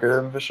as a market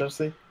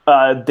inefficiency?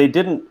 They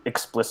didn't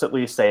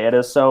explicitly say it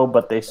as so,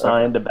 but they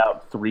signed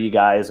about 3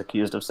 guys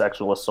accused of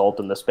sexual assault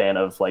in the span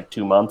of like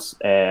 2 months,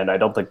 and I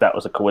don't think that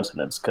was a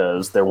coincidence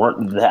because there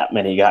weren't that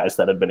many guys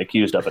that had been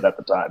accused of it at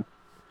the time.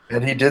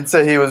 And he did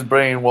say he was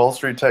bringing Wall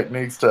Street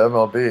techniques to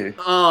MLB.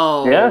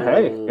 Oh, yeah,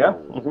 hey, yeah,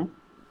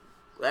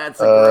 that's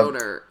a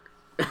groaner.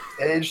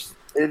 Age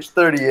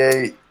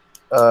 38,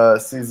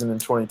 season in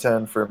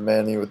 2010 for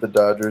Manny with the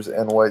Dodgers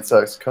and White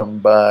Sox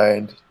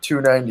combined,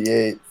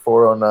 298,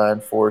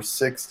 409,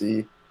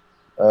 460.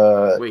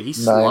 Wait, he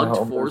slugged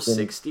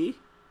 460?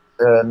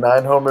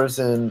 9 homers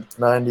in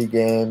 90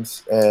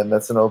 games, and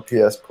that's an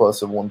OPS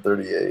plus of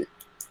 138.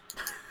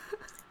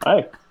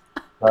 Hi.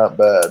 Not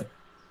bad.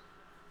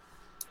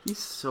 He's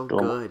so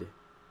good.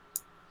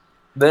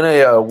 Then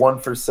a 1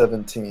 for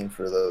 17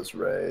 for those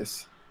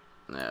Rays.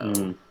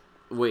 No.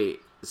 Wait,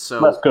 so...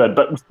 That's good,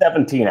 but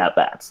 17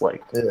 at-bats,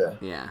 like...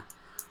 Yeah.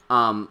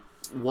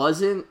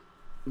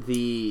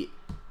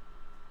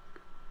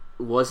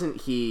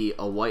 Wasn't he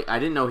a White... I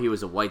didn't know he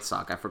was a White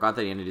Sox. I forgot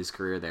that he ended his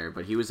career there,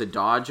 but he was a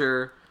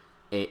Dodger,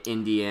 a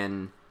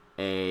Indian,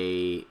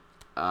 a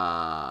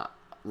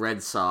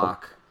Red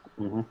Sox,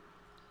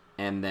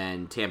 and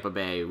then Tampa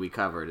Bay we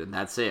covered, and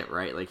that's it,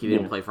 right? Like, he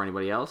didn't play for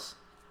anybody else?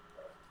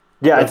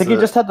 Yeah, I think he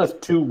just had those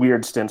 2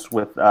 weird stints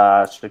with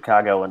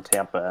Chicago and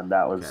Tampa, and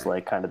that was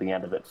like kind of the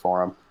end of it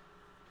for him.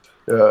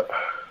 Yeah.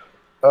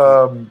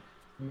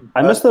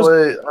 I miss those.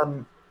 A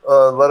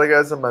lot of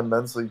guys on my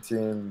men's league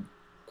team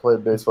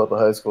played baseball at the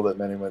high school that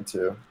Manny went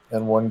to,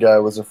 and one guy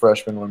was a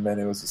freshman when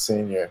Manny was a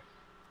senior.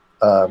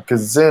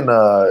 Because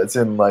it's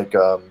in like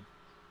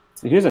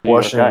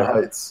Washington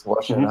Heights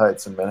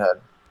in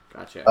Manhattan.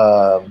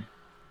 Gotcha.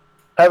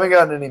 Haven't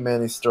gotten any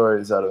Manny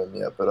stories out of him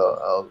yet, but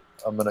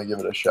I'm gonna give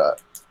it a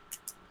shot.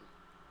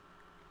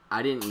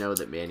 I didn't know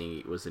that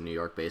Manny was a New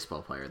York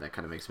baseball player. That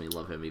kind of makes me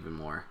love him even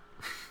more.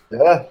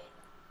 Yeah.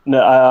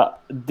 No,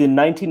 the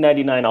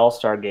 1999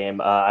 All-Star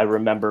Game, I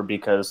remember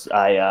because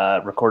I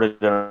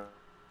recorded on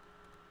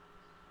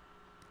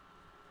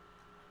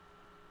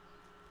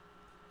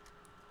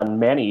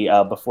Manny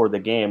before the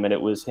game, and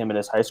it was him in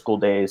his high school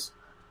days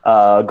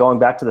going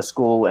back to the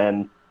school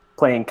and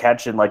playing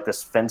catch in like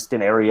this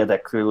fenced-in area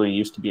that clearly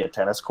used to be a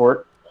tennis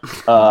court.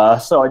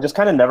 So I just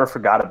kind of never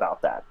forgot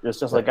about that. It's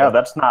just like, oh,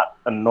 that's not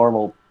a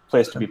normal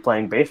place to be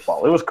playing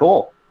baseball. It was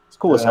cool. It's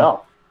cool as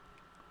hell.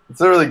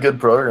 It's a really good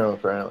program,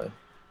 apparently.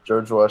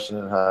 George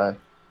Washington High.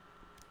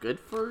 Good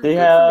for New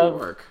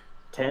York.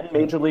 10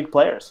 major league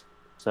players.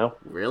 So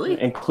really,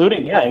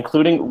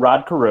 including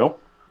Rod Carew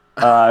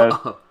in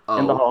the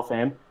Hall of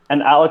Fame,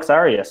 and Alex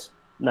Arias.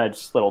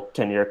 Nice little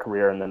 10-year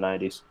career in the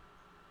 90s.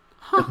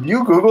 Huh. Did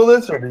you Google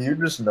this, or do you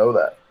just know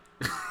that?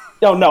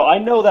 No, I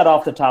know that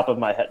off the top of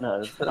my head.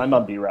 No, I'm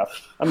on BREF.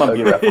 I'm on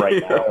BREF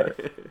right now.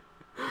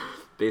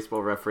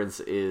 Baseball Reference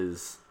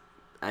is...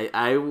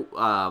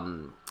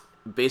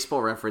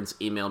 Baseball Reference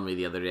emailed me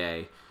the other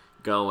day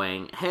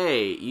going,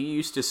 hey, you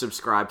used to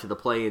subscribe to the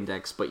Play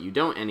Index, but you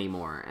don't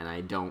anymore. And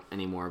I don't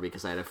anymore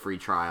because I had a free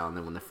trial, and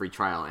then when the free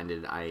trial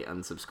ended, I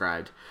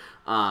unsubscribed.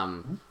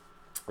 And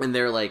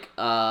they're like,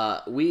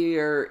 we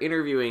are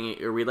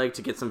interviewing, or we'd like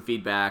to get some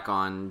feedback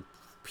on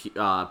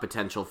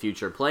potential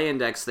future Play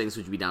Index things.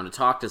 Would you be down to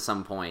talk to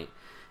some point?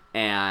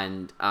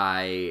 And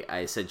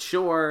I said,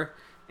 sure.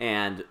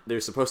 And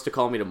they're supposed to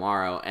call me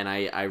tomorrow. And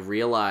I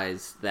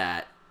realized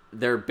that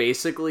they're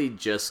basically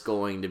just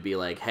going to be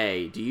like,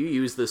 hey, do you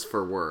use this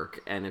for work?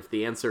 And if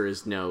the answer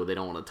is no, they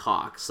don't want to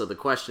talk. So the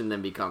question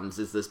then becomes,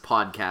 is this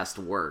podcast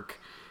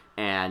work?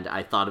 And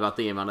I thought about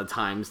the amount of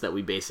times that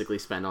we basically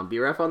spend on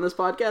BREF on this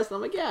podcast. And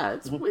I'm like,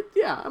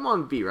 I'm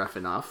on BREF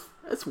enough.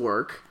 It's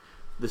work.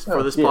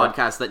 For this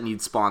podcast that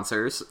needs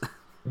sponsors.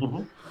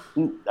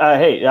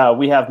 Mm-hmm.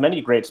 We have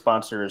many great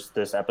sponsors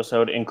this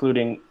episode,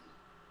 including,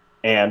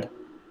 and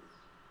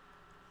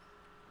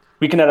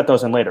we can edit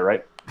those in later,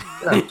 right?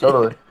 Yeah,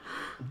 totally.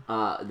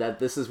 That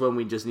this is when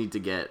we just need to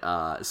get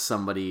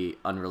somebody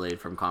unrelated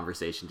from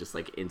conversation, just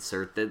like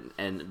insert them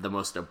in the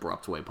most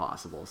abrupt way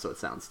possible, so it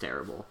sounds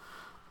terrible.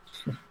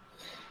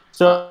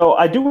 So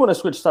I do want to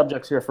switch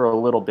subjects here for a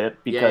little bit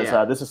because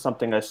this is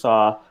something I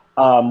saw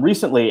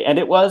recently, and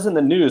it was in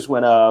the news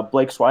when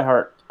Blake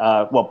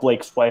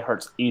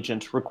Swihart's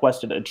agent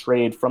requested a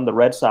trade from the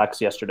Red Sox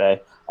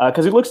yesterday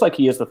because he looks like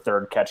he is the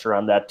third catcher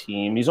on that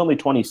team. He's only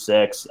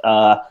 26.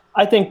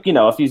 I think,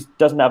 if he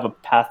doesn't have a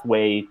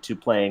pathway to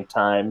playing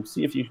time,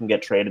 see if you can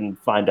get traded and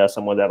find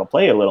someone that'll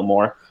play a little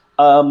more.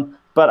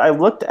 But I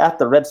looked at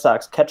the Red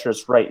Sox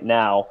catchers right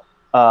now,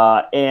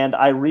 and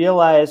I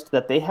realized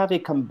that they have a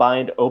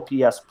combined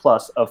OPS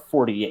plus of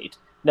 48.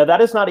 Now,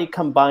 that is not a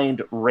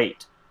combined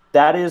rate.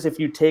 That is if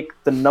you take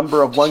the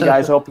number of one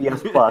guy's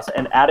OPS plus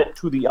and add it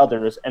to the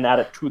others and add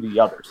it to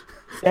the others.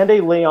 Sandy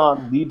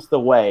Leon leads the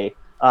way,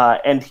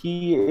 and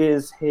he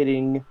is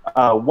hitting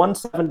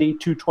 170,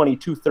 220,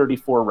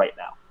 234 right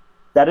now.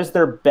 That is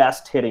their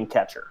best hitting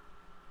catcher.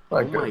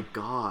 Oh my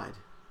God.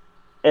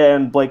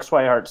 And Blake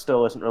Swihart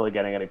still isn't really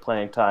getting any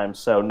playing time,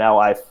 so now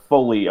I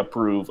fully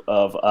approve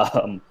of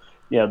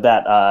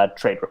that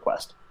trade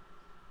request.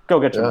 Go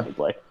get your money,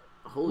 Blake.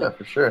 Holy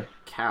for sure.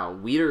 Cow.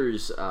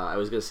 Weeders, I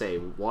was going to say,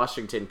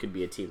 Washington could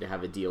be a team to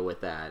have a deal with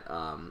that.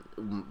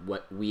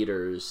 What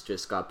Weeders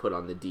just got put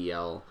on the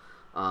DL,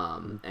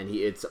 and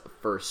it's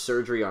for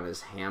surgery on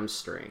his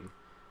hamstring.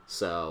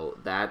 So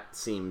that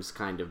seems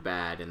kind of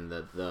bad, and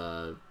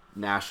the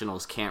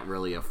Nationals can't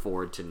really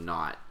afford to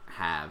not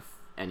have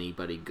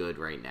anybody good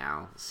right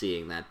now,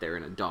 seeing that they're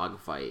in a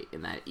dogfight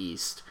in that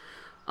East.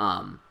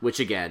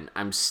 Which, again,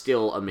 I'm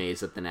still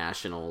amazed that the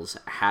Nationals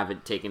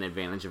haven't taken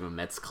advantage of a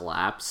Mets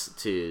collapse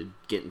to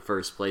get in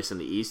first place in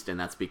the East, and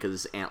that's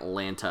because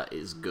Atlanta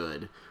is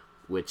good,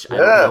 which I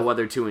don't know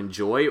whether to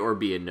enjoy or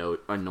be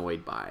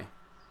annoyed by.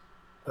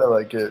 I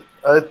like it.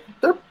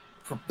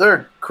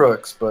 They're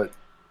crooks, but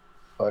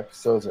fuck,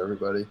 so is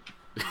everybody.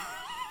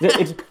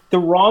 It's the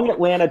wrong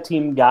Atlanta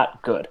team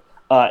got good.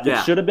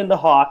 It should have been the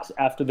Hawks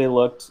after they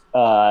looked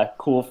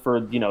cool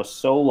for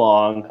so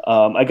long.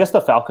 I guess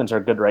the Falcons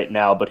are good right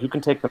now, but who can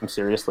take them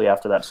seriously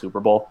after that Super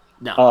Bowl?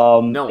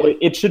 No one.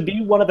 It should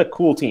be one of the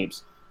cool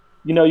teams.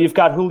 You've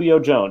got Julio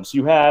Jones.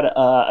 You had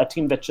a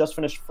team that just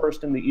finished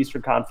first in the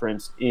Eastern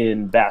Conference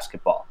in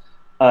basketball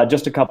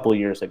just a couple of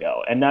years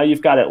ago, and now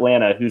you've got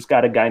Atlanta, who's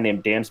got a guy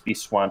named Dansby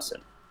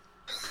Swanson.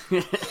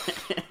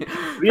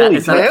 Really,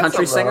 is that a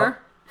country singer?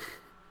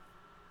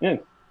 Yeah.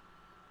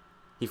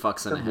 He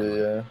fucks in a head.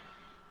 Yeah.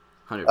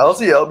 100%.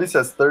 LZ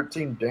says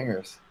 13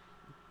 dingers.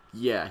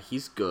 Yeah,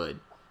 he's good.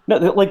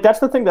 No, that's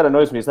the thing that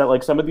annoys me is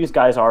that some of these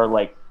guys are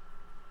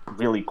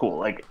really cool.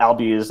 Like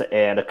Albies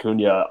and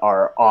Acuna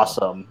are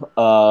awesome.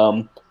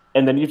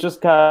 And then you just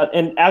got,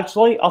 and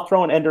actually I'll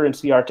throw in Ender and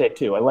Ciarte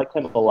too. I like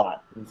him a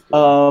lot.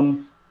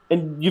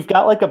 And you've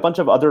got like a bunch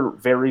of other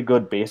very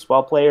good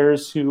baseball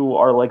players who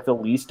are like the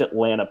least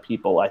Atlanta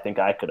people I think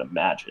I could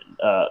imagine.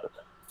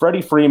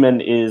 Freddie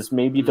Freeman is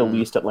maybe the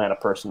least Atlanta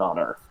person on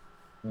earth.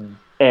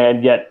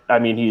 And yet, I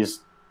mean, he's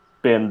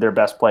been their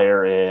best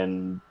player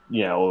in,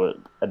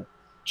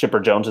 Chipper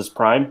Jones's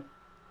prime,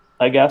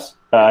 I guess.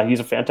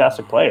 He's a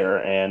fantastic player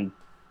and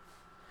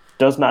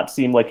does not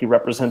seem like he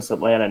represents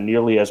Atlanta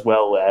nearly as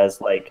well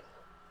as like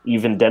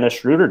even Dennis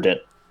Schroeder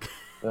did.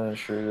 Dennis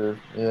Schroeder,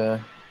 yeah,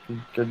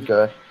 good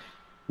guy.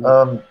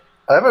 I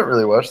haven't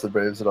really watched the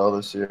Braves at all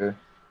this year.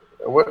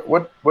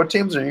 What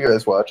teams are you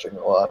guys watching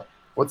a lot?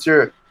 What's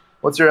your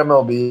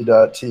MLB.TV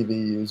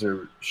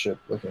usership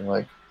looking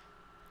like?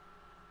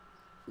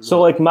 So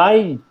like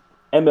my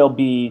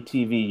MLB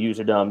TV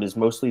userdom is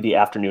mostly the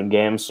afternoon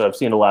games. So I've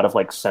seen a lot of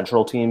like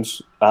central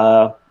teams,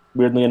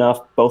 weirdly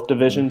enough, both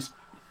divisions.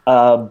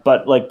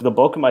 But like the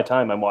bulk of my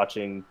time I'm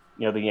watching,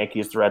 the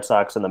Yankees, the Red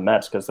Sox, and the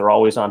Mets because they're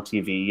always on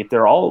TV.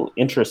 They're all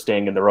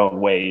interesting in their own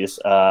ways.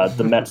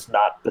 The Mets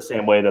not the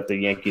same way that the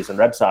Yankees and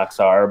Red Sox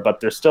are, but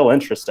they're still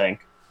interesting.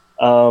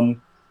 So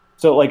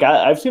like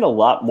I've seen a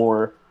lot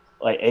more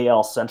like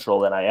AL Central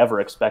than I ever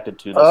expected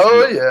to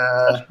this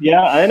year.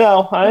 Yeah, I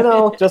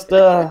know. Just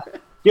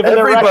giving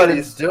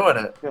everybody's doing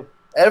it.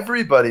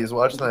 Everybody's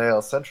watching the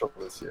AL Central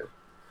this year.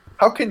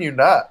 How can you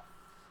not?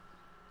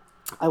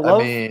 I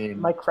love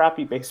my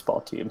crappy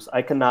baseball teams.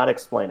 I cannot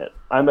explain it.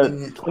 I'm a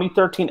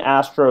 2013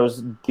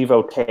 Astros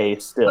devotee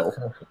still.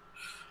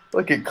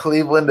 Look at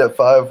Cleveland at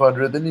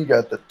 500. Then you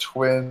got the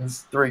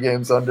Twins, 3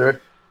 games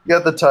under. You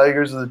got the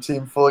Tigers, with a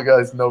team full of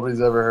guys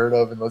nobody's ever heard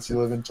of unless you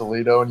live in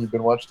Toledo and you've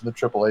been watching the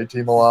AAA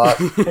team a lot.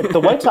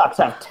 The White Sox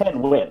have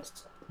 10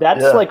 wins.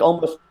 That's like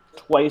almost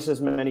twice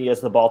as many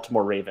as the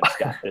Baltimore Ravens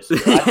got this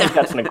year. I think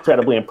that's an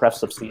incredibly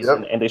impressive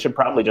season, and they should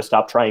probably just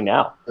stop trying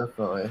now.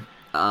 Definitely.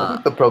 I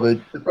think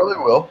they probably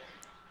will.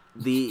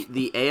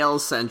 The AL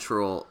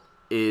Central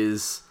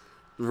is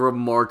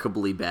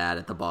remarkably bad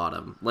at the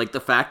bottom. Like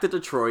the fact that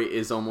Detroit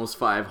is almost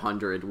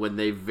 500 when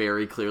they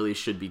very clearly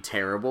should be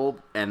terrible,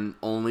 and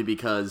only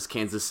because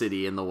Kansas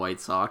City and the White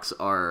Sox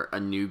are a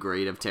new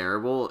grade of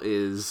terrible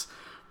is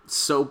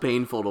so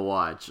painful to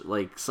watch.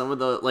 Like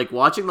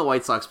watching the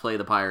White Sox play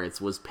the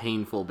Pirates was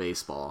painful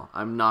baseball.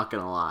 I'm not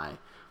gonna lie.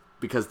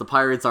 Because the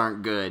Pirates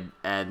aren't good,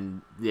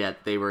 and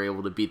yet they were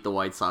able to beat the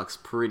White Sox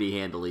pretty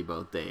handily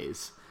both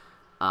days.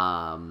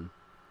 And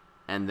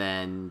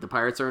then the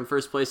Pirates are in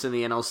first place in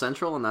the NL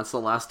Central, and that's the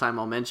last time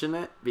I'll mention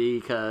it,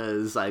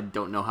 because I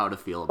don't know how to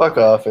feel about it. Fuck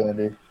off,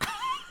 Andy.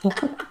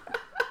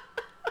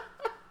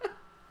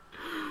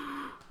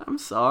 I'm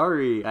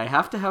sorry. I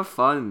have to have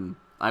fun.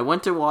 I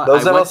went to watch...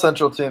 Those NL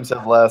Central teams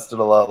have lasted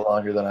a lot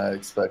longer than I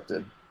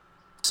expected.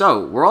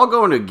 So, we're all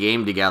going to a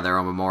game together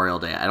on Memorial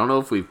Day. I don't know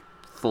if we've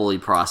fully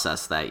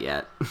processed that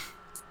yet.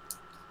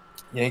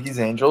 Yankees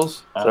Angels?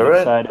 Is that I'm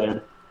right?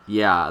 excited.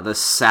 Yeah, the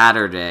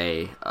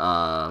Saturday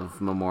of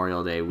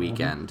Memorial Day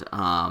weekend.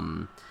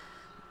 The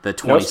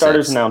 26th. No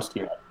starters announced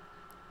yet.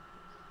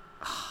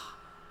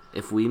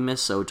 If we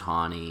miss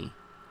Ohtani,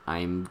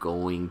 I'm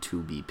going to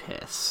be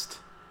pissed.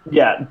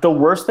 Yeah, the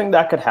worst thing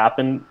that could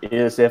happen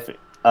is if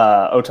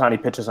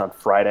Ohtani pitches on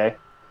Friday.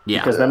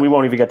 Yeah. Because then we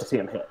won't even get to see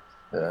him hit.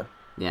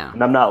 Yeah.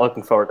 And I'm not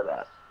looking forward to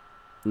that.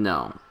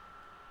 No.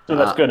 So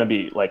that's going to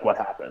be like what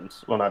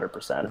happens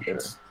 100%.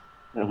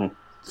 Sure.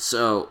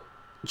 So,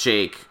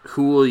 Jake,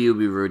 who will you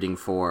be rooting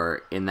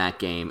for in that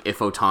game if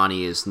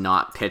Ohtani is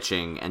not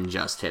pitching and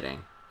just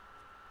hitting?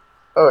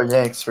 Oh,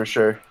 Yanks for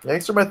sure.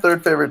 Yanks are my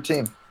third favorite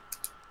team.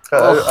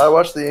 I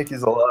watch the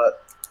Yankees a lot.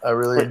 I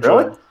really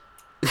enjoy them.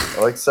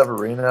 I like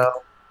Severino.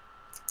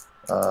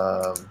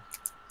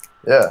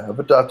 Yeah, I've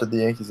adopted the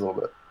Yankees a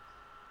little bit.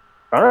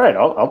 All right,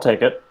 I'll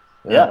take it.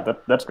 Yeah,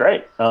 that's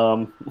great.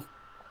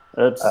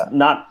 It's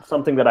not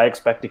something that I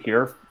expect to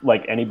hear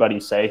like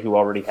anybody say who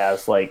already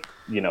has like,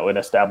 an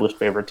established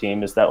favorite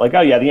team is that like,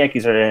 oh yeah, the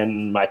Yankees are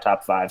in my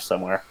top 5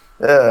 somewhere.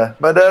 Yeah,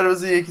 my dad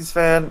was a Yankees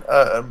fan.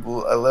 I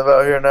live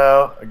out here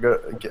now.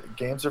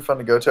 Games are fun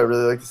to go to. I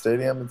really like the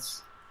stadium.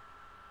 It's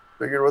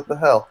figured what the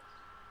hell.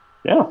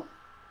 Yeah.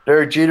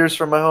 Derek Jeter's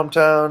from my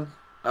hometown.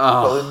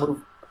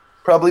 Oh.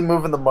 Probably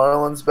moving the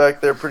Marlins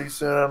back there pretty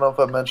soon. I don't know if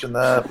I mentioned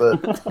that,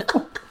 but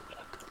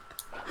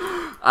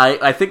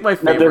I think my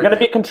favorite... No, they're going to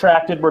be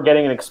contracted. We're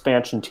getting an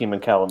expansion team in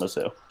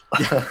Kalamazoo.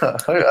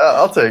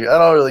 I'll take it. I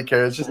don't really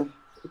care. It's just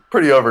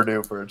pretty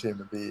overdue for a team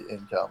to be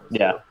in Kalamazoo.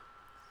 Yeah.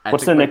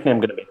 What's the nickname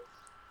going to be?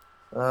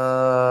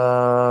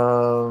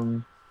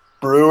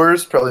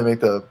 Brewers. Probably make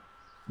the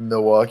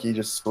Milwaukee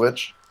just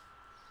switch.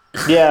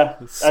 Yeah,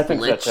 I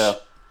think so too.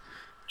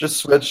 Just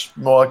switch.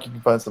 Milwaukee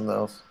can find something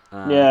else.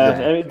 I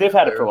mean, they've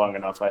had it for long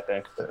enough, I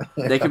think.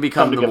 They could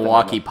become the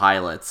Milwaukee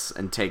Pilots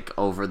and take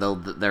over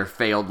their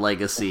failed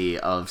legacy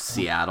of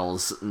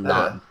Seattle's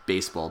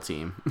baseball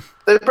team.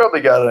 They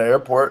probably got an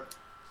airport.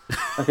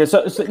 Okay,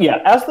 so yeah,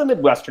 as the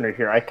Midwesterner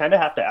here, I kind of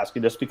have to ask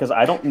you this because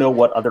I don't know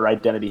what other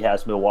identity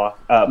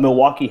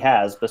Milwaukee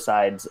has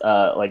besides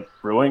like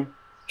brewing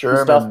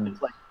stuff.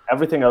 It's like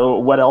everything.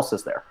 What else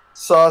is there?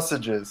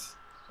 Sausages.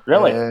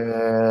 Really?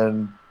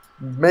 And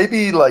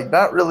maybe like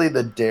not really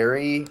the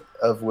dairy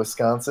of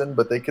Wisconsin,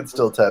 but they could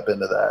still tap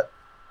into that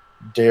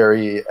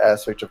dairy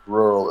aspect of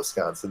rural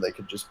Wisconsin. They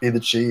could just be the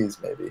cheese,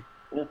 maybe.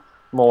 Yeah.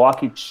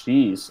 Milwaukee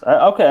cheese.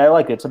 Okay, I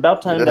like it. It's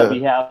about time that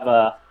we have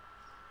an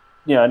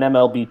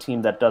MLB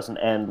team that doesn't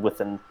end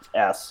with an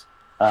S.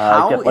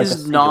 How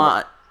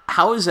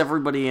is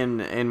everybody in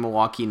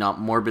Milwaukee not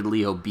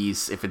morbidly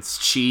obese if it's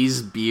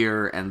cheese,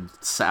 beer, and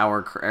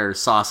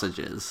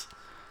sausages?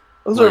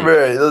 Those are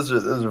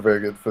very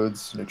good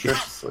foods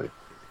nutritiously.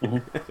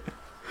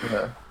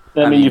 Yeah.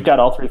 I mean, you've got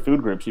all three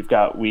food groups. You've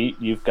got wheat,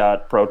 you've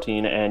got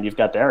protein, and you've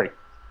got dairy.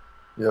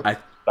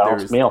 Yep.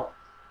 Balanced meal.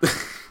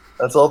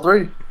 That's all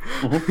three.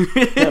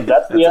 Mm-hmm. Yeah,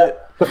 that's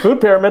the food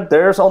pyramid.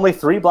 There's only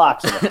 3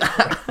 blocks in it.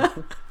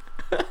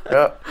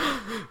 Yeah.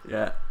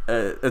 Yeah.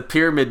 A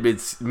pyramid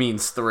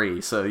means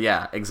 3, so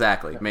yeah,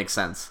 exactly. Makes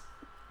sense.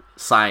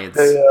 Science.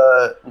 Hey,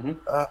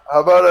 how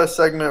about a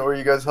segment where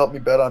you guys help me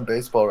bet on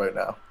baseball right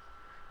now?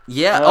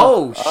 Yeah.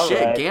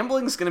 Shit. Right.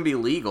 Gambling's gonna be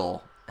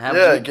legal.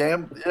 Yeah,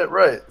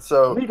 right.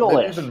 So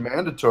legal-ish. Maybe even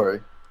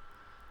mandatory.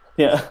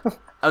 Yeah.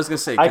 I was gonna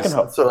say. I can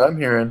hope. That's what I'm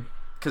hearing.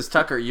 Because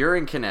Tucker, you're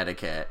in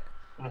Connecticut,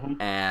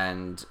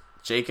 and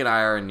Jake and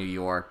I are in New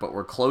York, but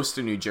we're close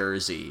to New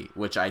Jersey,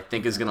 which I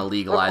think is gonna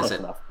legalize it.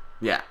 Enough.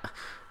 Yeah,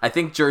 I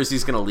think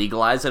Jersey's gonna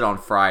legalize it on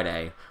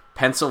Friday.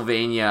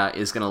 Pennsylvania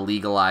is gonna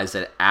legalize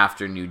it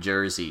after New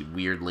Jersey.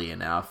 Weirdly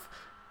enough.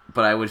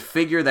 But I would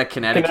figure that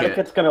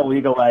Connecticut's going to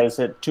legalize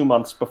it 2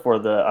 months before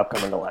the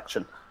upcoming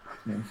election.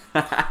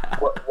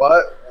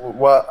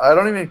 What? I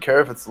don't even care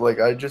if it's like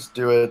I just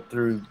do it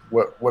through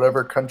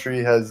whatever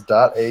country has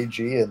 .ag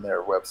in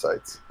their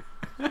websites.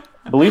 I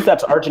believe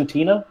that's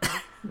Argentina.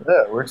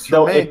 Yeah, it works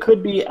for me. It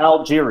could be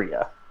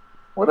Algeria.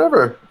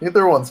 Whatever.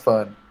 Either one's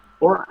fine.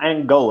 Or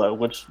Angola,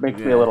 which makes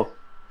me a little...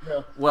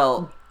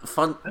 Well,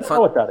 fun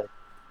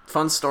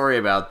story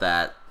about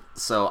that.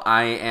 So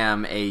I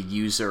am a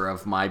user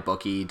of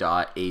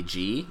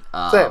mybookie.ag.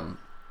 Same.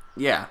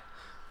 Yeah.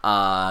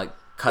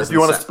 If you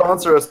want to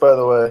sponsor us, by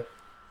the way.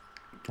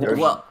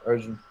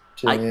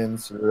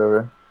 Argentinians or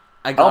whatever.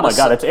 Oh my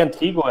god, it's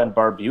Antigua and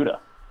Barbuda.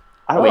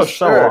 I was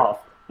so off.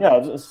 Yeah,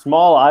 it's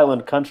small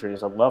island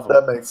countries. I love them.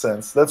 That makes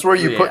sense. That's where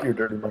you put your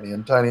dirty money,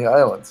 in tiny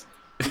islands.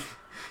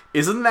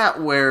 Isn't that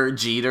where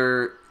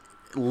Jeter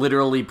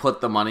literally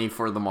put the money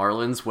for the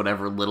Marlins,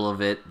 whatever little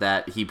of it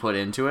that he put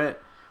into it?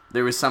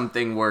 There was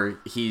something where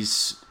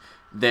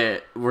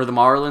the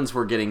Marlins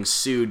were getting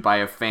sued by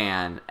a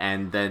fan,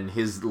 and then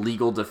his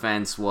legal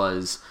defense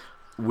was,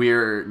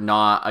 we're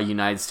not a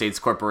United States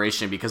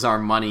corporation because our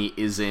money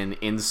is in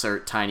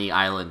insert tiny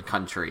island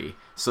country,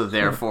 so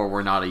therefore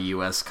we're not a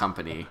U.S.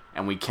 company,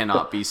 and we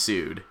cannot be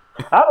sued.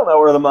 I don't know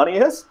where the money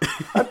is.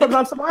 I put it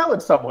on some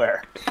island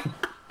somewhere.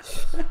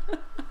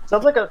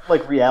 Sounds like a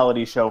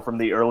reality show from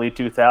the early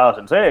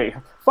 2000s. Hey,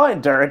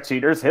 find Derek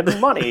Jeter's hidden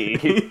money.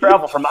 He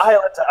traveled from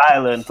island to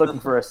island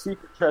looking for a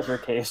secret treasure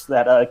case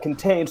that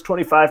contains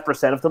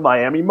 25% of the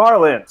Miami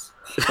Marlins.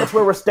 That's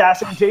where we're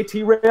stashing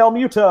JT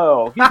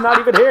Realmuto. He's not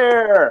even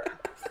here.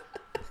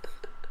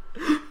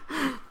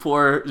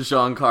 Poor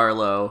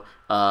Giancarlo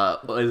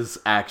was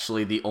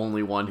actually the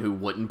only one who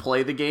wouldn't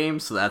play the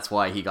game, so that's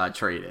why he got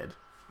traded.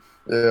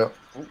 Yeah.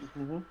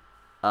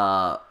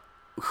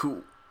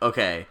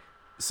 Okay.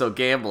 So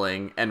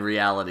gambling and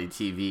reality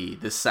TV.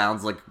 This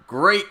sounds like a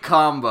great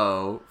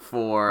combo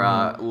for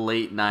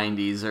late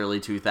 90s, early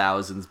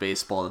 2000s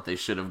baseball that they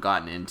should have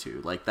gotten into.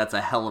 Like, that's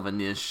a hell of a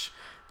niche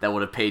that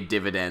would have paid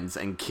dividends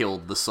and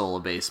killed the soul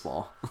of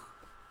baseball.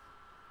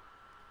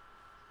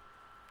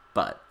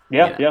 But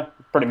yeah,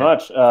 pretty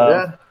much.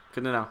 Good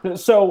to know.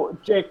 So,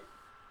 Jake,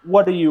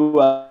 what do you...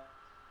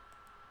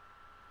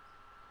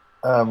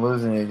 I'm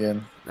losing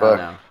again. Fuck.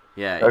 No.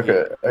 Yeah.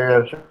 Okay, I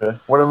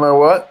gotcha. What am I?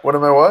 What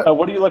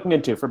are you looking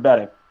into for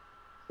betting?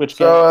 Which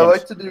games? So I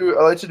like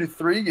to do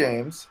 3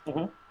 games.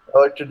 Mm-hmm. I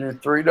like to do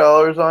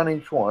 $3 on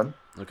each one.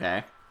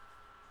 Okay.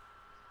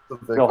 So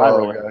they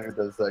call a guy who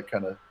does that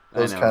kind of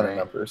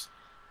numbers.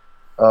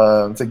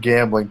 It's a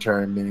gambling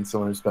term, meaning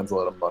someone who spends a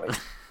lot of money.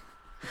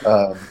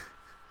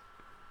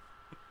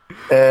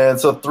 And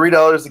so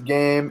 $3 a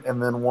game,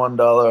 and then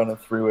 $1 on a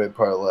 3-way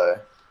parlay.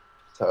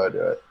 That's how I do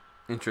it.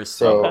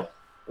 Interesting. So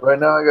right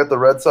now I got the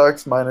Red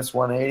Sox minus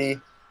 180,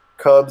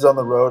 Cubs on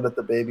the road at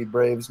the Baby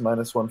Braves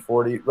minus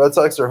 140. Red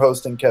Sox are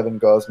hosting Kevin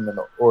Gausman and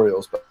the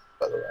Orioles, by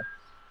the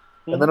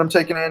way. And then I'm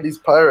taking Andy's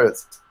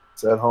Pirates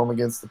at home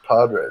against the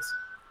Padres.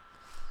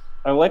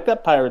 I like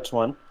that Pirates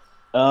one.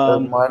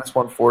 Minus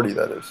 140,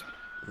 that is.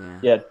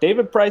 Yeah,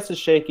 David Price is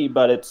shaky,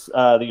 but it's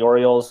the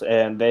Orioles,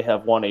 and they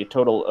have won a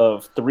total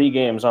of 3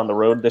 games on the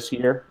road this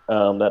year.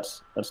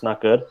 That's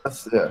not good.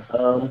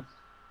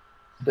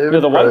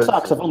 The White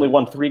Sox have only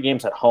won 3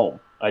 games at home.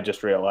 I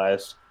just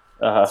realized.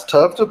 It's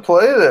tough to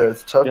play there.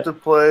 It's tough to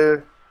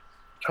play.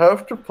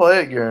 Tough to play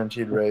at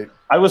guaranteed rate.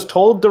 I was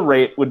told the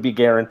rate would be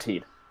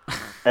guaranteed,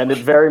 and it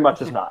very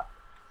much is not.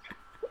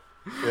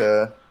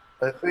 Yeah,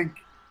 I think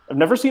I've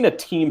never seen a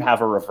team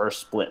have a reverse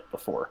split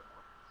before.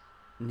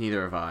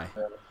 Neither have I.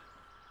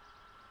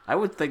 I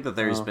would think that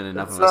there's been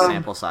enough of a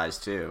sample size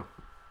too.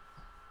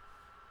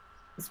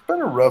 it's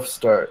been a rough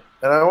start,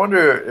 and I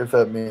wonder if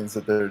that means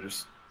that they're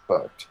just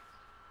fucked.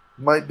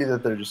 Might be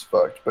that they're just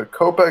fucked, but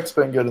Kopech's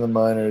been good in the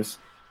minors.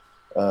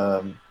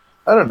 I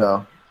don't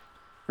know.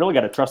 Really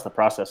got to trust the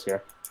process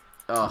here.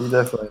 You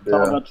definitely do. It's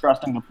all about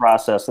trusting the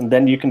process, and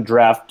then you can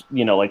draft,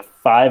 like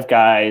 5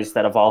 guys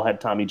that have all had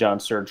Tommy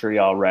John surgery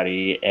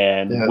already,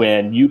 and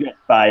when you get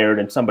fired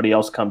and somebody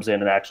else comes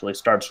in and actually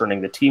starts running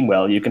the team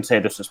well, you can say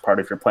this is part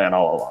of your plan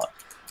all along.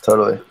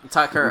 Totally.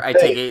 Tucker, I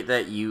take it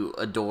that you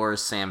adore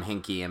Sam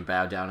Hinkie and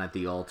bow down at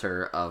the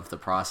altar of the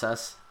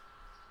process?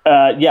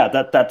 Yeah,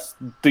 that's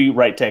the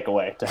right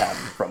takeaway to have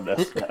from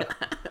this.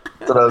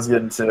 That's what I was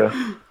getting to.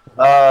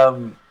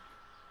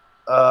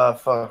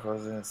 Fuck, what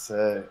was I gonna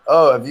say?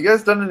 Oh, have you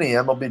guys done any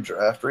MLB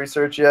draft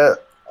research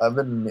yet?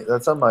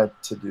 That's on my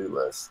to-do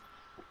list.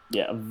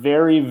 Yeah,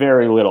 very,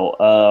 very little.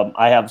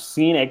 I have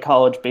seen a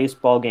college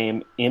baseball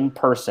game in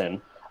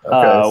person.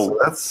 Okay, so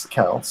that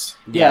counts.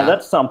 Yeah,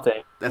 that's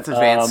something. That's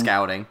advanced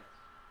scouting.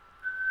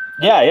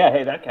 Yeah,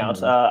 hey, that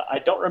counts.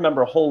 I don't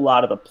remember a whole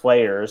lot of the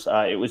players.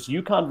 It was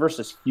UConn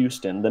versus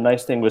Houston. The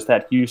nice thing was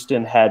that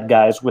Houston had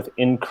guys with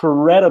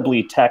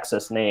incredibly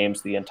Texas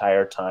names the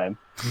entire time.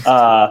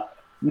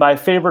 My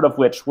favorite of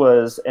which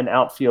was an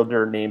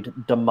outfielder named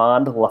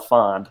Demond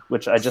LaFond,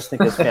 which I just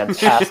think is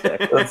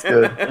fantastic. That's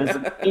good. It's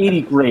an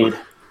 80 grade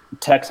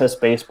Texas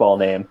baseball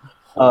name.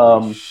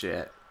 Holy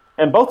shit.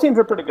 And both teams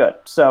are pretty good.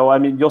 So, I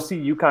mean, you'll see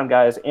UConn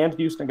guys and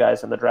Houston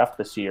guys in the draft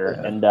this year.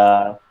 Yeah. And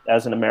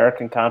as an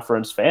American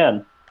Conference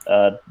fan,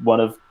 one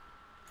of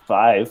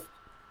 5,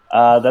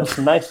 that's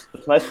nice.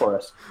 That's nice for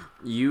us.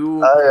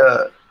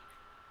 I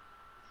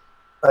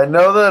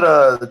know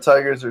that the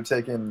Tigers are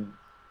taking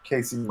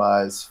Casey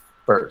Mize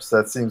first.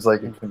 That seems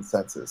like a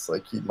consensus.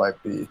 Like he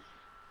might be,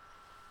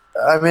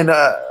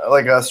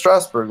 like a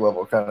Strasburg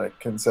level kind of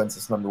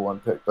consensus number 1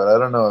 pick. But I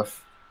don't know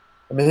if,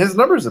 his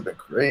numbers have been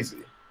crazy.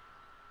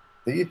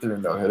 I think he threw a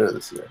no-hitter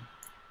this year.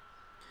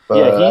 But,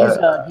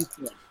 yeah, he's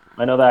good.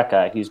 I know that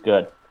guy. He's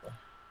good.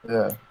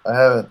 Yeah,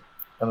 I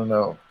don't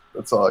know.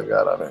 That's all I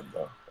got on him,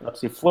 though.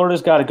 Let's see.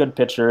 Florida's got a good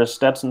pitcher.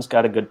 Stetson's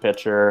got a good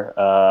pitcher.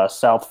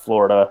 South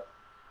Florida.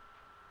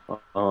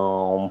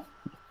 Yeah.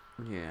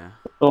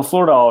 Well,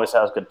 Florida always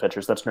has good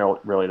pitchers. That's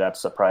not really that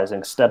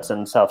surprising.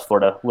 Stetson, South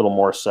Florida, a little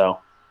more so.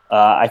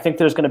 I think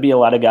there's going to be a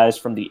lot of guys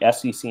from the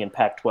SEC and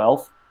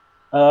Pac-12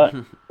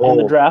 in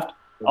the draft.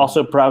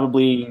 Also,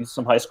 probably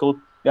some high school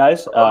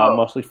guys,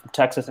 mostly from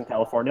Texas and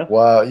California.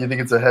 Wow, you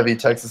think it's a heavy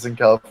Texas and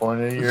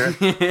California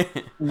year?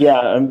 Yeah,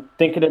 I'm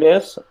thinking it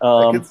is.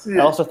 I can see it.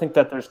 I also think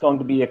that there's going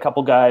to be a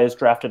couple guys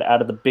drafted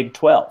out of the Big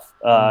 12,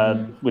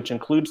 which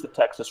includes the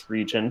Texas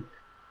region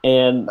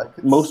and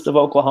most of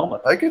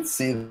Oklahoma. I could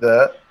see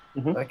that.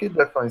 I could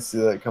definitely see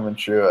that coming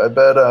true. I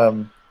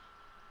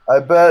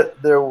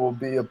bet there will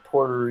be a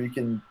Puerto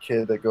Rican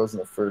kid that goes in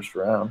the first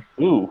round.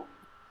 Ooh,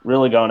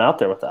 really going out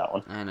there with that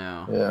one. I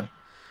know. Yeah.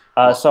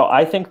 So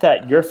I think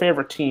that your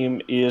favorite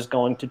team is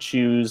going to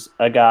choose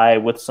a guy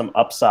with some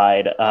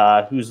upside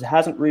who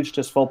hasn't reached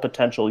his full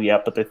potential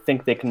yet, but they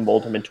think they can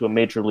mold him into a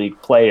major league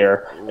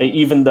player,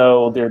 even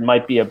though there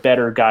might be a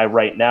better guy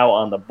right now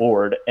on the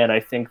board. And I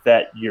think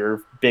that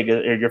your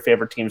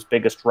favorite team's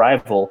biggest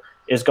rival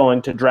is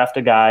going to draft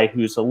a guy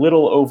who's a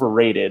little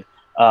overrated,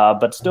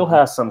 but still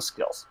has some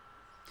skills.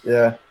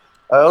 Yeah.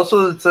 I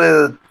also would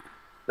say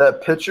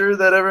that pitcher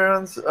that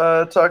everyone's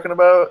talking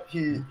about,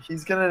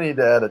 he's going to need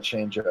to add a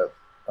changeup.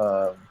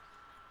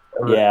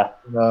 Yeah.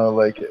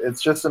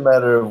 It's just a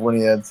matter of when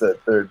he adds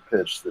that third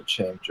pitch, the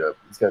changeup.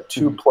 He's got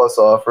 2+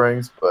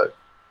 offerings, but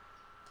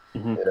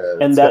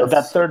and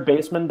that third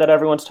baseman that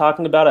everyone's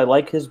talking about, I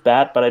like his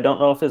bat, but I don't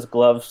know if his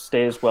glove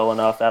stays well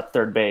enough at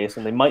third base,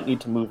 and they might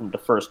need to move him to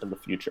first in the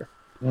future.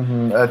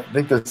 I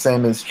think the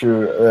same is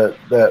true.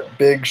 That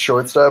big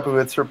shortstop who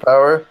hits for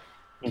power,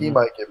 he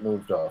might get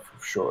moved off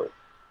of short.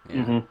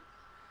 Yeah.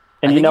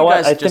 And you know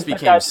what? I just think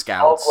became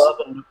scouts.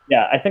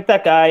 I think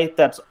that guy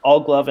that's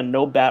all glove and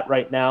no bat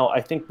right now,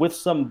 I think with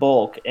some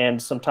bulk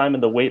and some time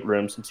in the weight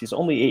room, since he's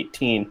only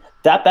 18,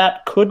 that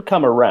bat could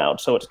come around.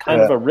 So it's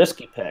kind of a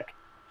risky pick.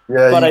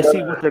 Yeah, but I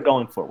see what they're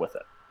going for with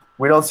it.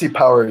 We don't see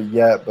power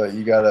yet, but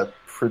you got to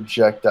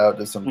project out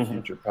to some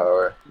future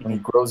power. When he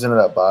grows into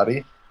that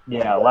body.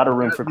 Yeah, a lot of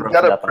room for growth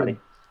in that body.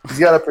 He's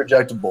got a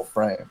projectable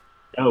frame.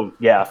 Oh,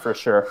 yeah, for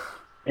sure.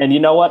 And you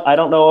know what? I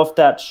don't know if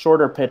that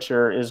shorter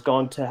pitcher is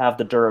going to have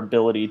the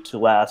durability to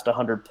last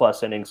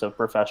 100+ innings of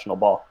professional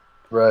ball.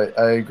 Right,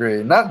 I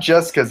agree. Not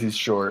just because he's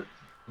short,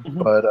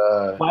 but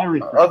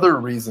other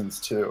reasons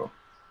too.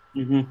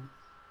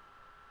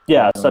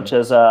 Yeah, such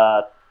as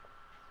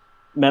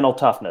mental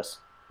toughness.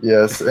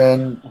 Yes,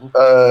 and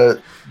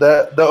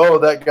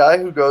that guy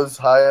who goes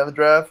high on the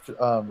draft,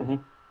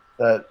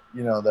 that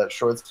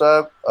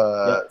shortstop,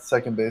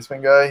 second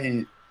baseman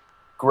guy,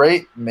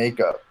 great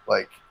makeup,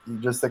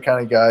 just the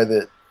kind of guy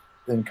that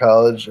in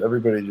college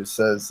everybody just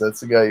says that's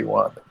the guy you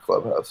want in the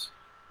clubhouse.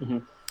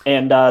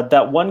 And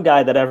that one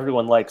guy that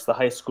everyone likes, the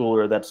high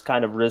schooler that's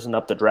kind of risen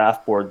up the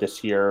draft board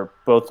this year,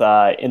 both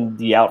in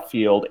the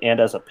outfield and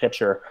as a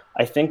pitcher,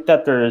 I think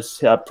that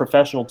there's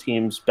professional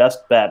teams'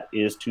 best bet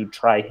is to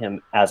try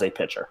him as a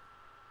pitcher.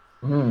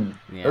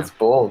 That's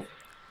bold.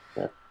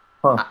 Yeah.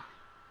 Huh.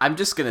 I'm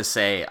just going to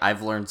say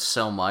I've learned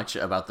so much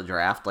about the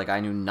draft. Like, I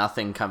knew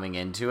nothing coming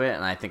into it,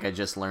 and I think I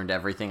just learned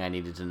everything I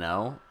needed to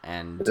know.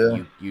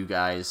 And you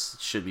guys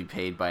should be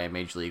paid by a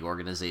major league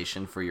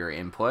organization for your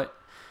input.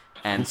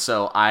 And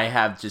so I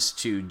have just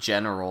two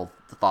general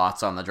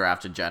thoughts on the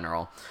draft in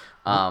general.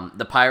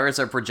 The Pirates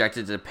are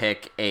projected to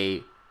pick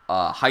a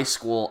high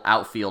school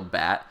outfield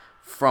bat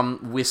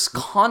from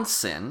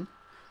Wisconsin.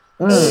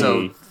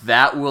 So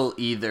that will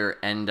either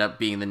end up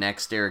being the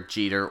next Derek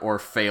Jeter or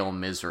fail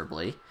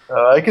miserably.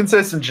 I can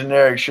say some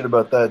generic shit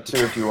about that too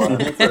if you want.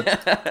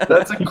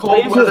 That's a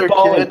cold plays weather his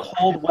ball kid. In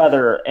cold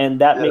weather, and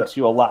that makes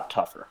you a lot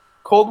tougher.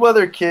 Cold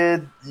weather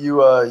kid, you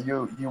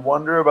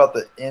wonder about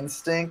the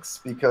instincts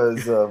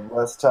because of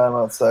less time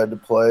outside to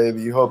play. But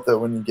you hope that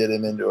when you get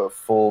him into a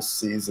full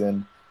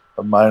season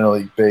of minor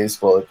league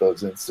baseball, that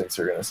those instincts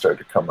are going to start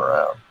to come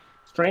around.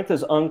 Strength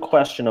is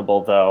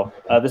unquestionable, though.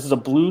 This is a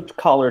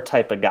blue-collar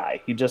type of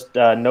guy. He just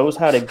knows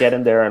how to get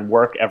in there and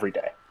work every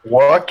day.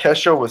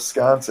 Waukesha,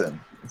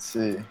 Wisconsin. Let's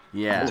see.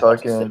 Yeah.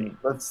 Talking.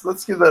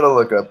 Let's give that a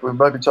look up. We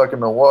might be talking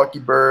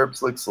Milwaukee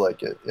Burbs. Looks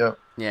like it. Yep.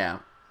 Yeah.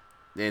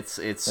 It's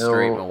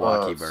straight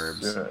Milwaukee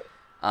Burbs.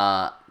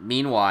 Yeah.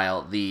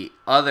 Meanwhile, the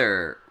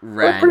other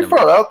We're pretty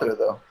far out there,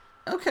 though.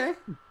 Okay.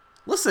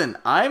 Listen,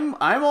 I'm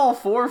all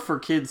for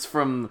kids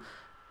from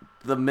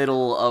the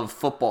middle of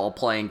football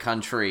playing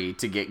country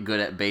to get good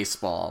at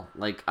baseball.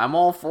 Like, I'm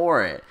all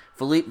for it.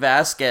 Felipe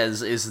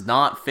Vasquez is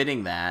not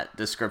fitting that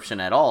description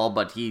at all,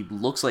 but he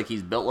looks like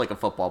he's built like a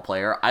football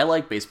player. I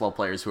like baseball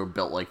players who are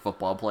built like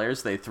football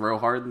players. They throw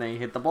hard and they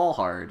hit the ball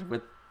hard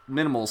with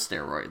minimal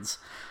steroids.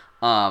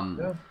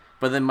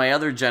 But then my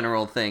other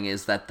general thing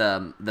is that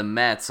the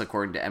Mets,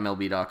 according to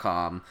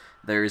MLB.com,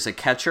 there's a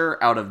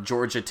catcher out of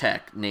Georgia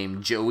Tech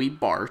named Joey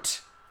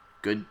Bart.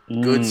 Good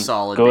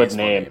solid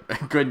baseball name.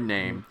 Good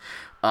name.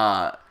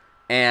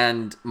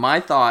 And my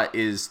thought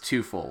is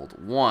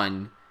twofold.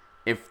 One,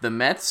 if the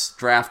Mets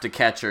draft a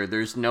catcher,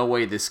 there's no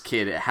way this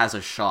kid has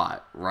a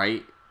shot,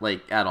 right?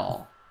 Like, at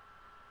all.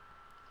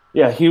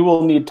 Yeah, he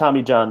will need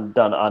Tommy John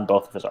done on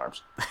both of his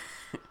arms.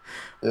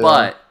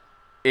 But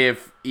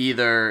if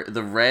either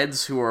the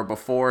Reds who are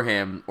before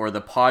him or the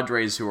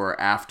Padres who are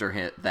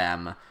after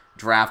them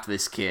draft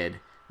this kid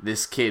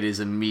is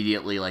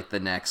immediately like the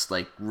next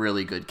like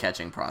really good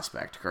catching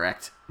prospect,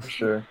 correct? For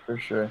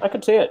sure. I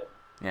could see it.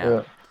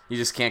 Yeah. You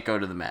just can't go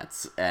to the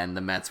Mets, and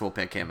the Mets will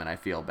pick him, and I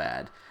feel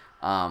bad.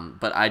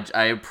 But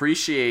I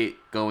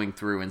appreciate going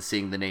through and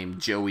seeing the name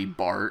Joey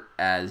Bart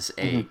as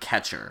a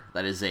catcher.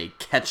 That is a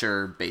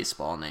catcher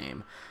baseball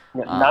name.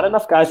 Yeah, not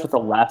enough guys with the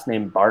last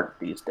name Bart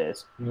these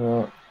days.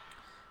 No,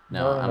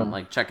 I'm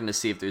like checking to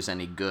see if there's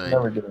any good.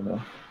 Never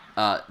gonna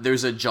know.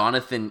 There's a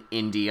Jonathan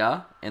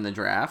India in the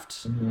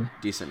draft.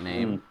 Decent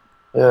name.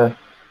 Yeah.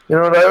 You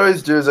know what I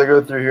always do is I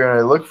go through here and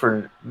I look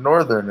for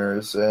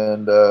Northerners,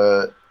 and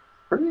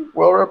pretty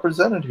well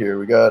represented here.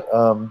 We got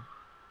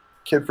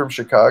kid from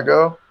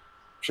Chicago.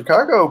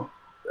 Chicago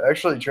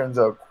actually turns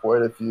out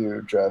quite a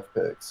few draft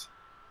picks.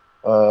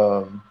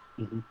 And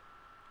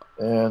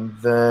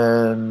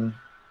then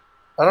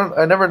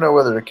I never know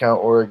whether to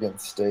count Oregon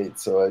State,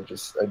 so I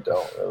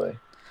don't really.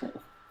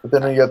 But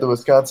then you got the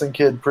Wisconsin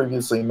kid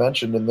previously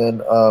mentioned, and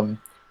then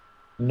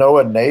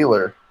Noah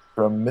Naylor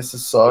from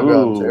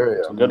Mississauga,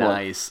 Ontario.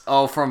 Nice.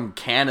 Oh, from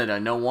Canada.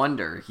 No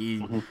wonder.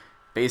 He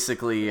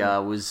basically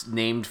was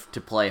named to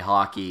play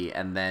hockey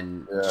and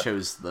then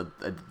chose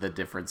the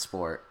different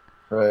sport.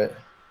 Right.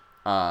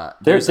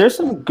 There's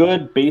some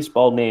good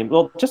baseball names.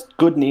 Well, just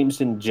good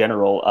names in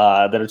general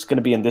that it's going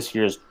to be in this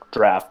year's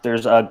draft.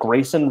 There's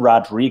Grayson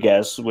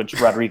Rodriguez, which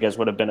Rodriguez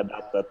would have been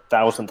about the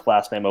 1,000th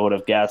last name I would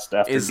have guessed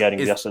after getting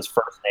just his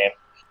first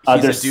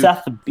name. There's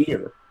Seth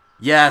Beer.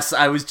 Yes,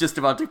 I was just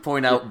about to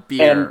point out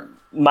Beer. And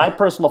my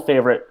personal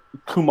favorite,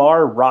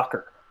 Kumar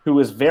Rocker, who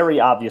is very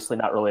obviously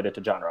not related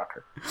to John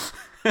Rocker.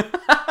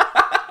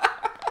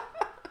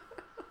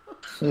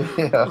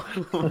 Yeah.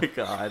 Oh my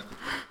god.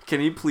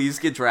 Can he please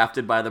get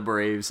drafted by the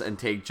Braves and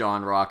take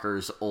John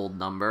Rocker's old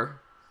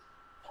number?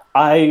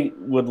 I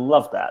would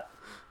love that.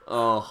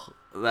 Oh,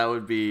 that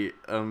would be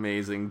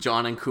amazing.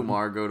 John and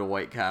Kumar go to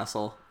White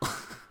Castle.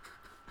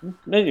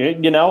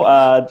 You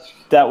know,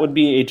 that would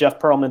be a Jeff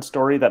Pearlman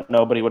story that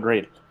nobody would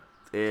read.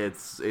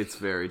 It's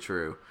very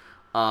true.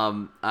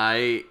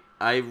 I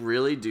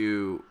really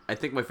do. I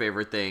think my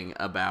favorite thing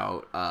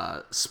about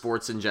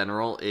sports in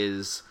general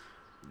is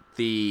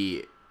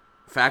the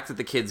fact that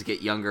the kids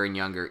get younger and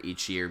younger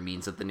each year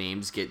means that the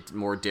names get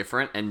more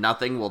different, and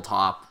nothing will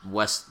top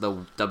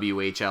the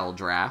WHL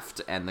draft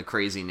and the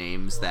crazy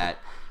names that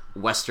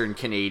Western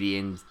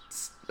Canadian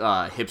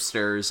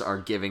hipsters are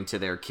giving to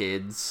their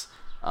kids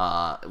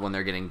when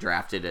they're getting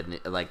drafted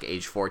at like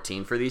age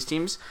 14 for these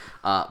teams.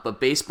 But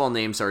baseball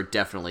names are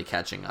definitely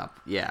catching up.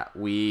 Yeah,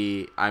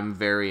 I'm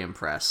very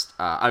impressed.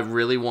 I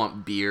really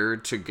want Beer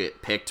to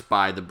get picked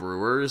by the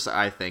Brewers.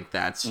 I think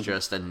that's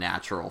just a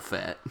natural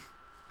fit.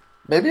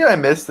 Maybe I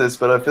missed this,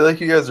 but I feel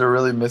like you guys are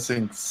really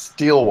missing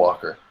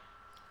Steelwalker.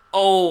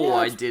 Oh,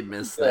 I did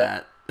miss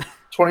that.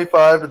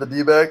 25 to the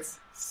D-backs,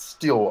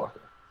 Steelwalker.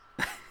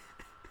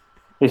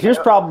 Here's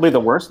probably the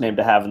worst name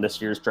to have in this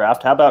year's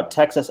draft. How about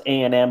Texas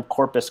A&M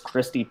Corpus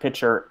Christi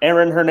pitcher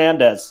Aaron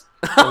Hernandez?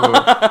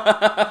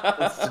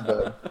 That's too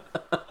bad.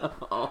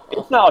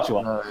 It's not what you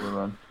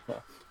want.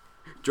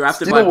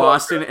 Drafted by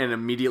Boston, and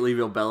immediately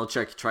Bill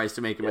Belichick tries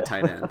to make him a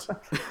tight end.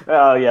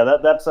 Oh yeah,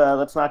 that's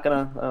not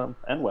gonna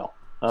end well.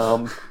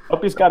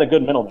 Hope he's got a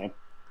good middle name.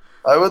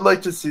 I would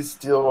like to see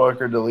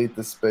Steelwalker delete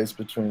the space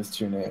between his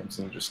two names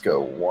and just go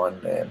one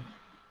name.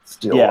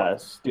 Steelwalker. Yeah,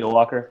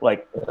 Steelwalker,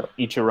 like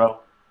Ichiro.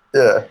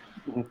 Yeah.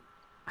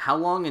 How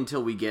long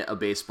until we get a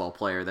baseball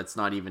player that's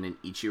not even an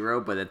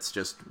Ichiro, but it's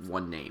just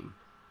one name?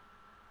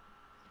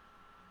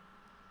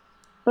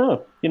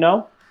 Oh,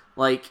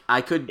 like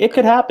it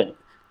could happen.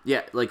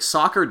 Yeah, like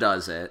soccer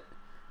does it,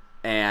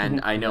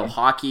 and I know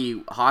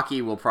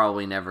hockey will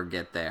probably never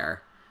get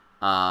there.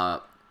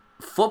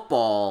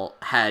 Football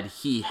had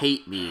He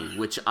Hate Me,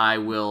 which I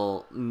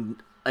will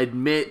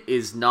admit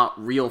is not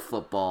real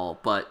football,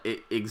 but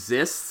it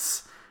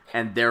exists,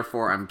 and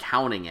therefore I'm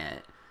counting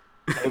it.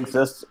 It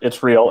exists,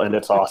 it's real, and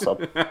it's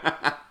awesome.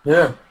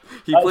 Yeah.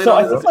 So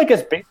I think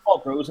as baseball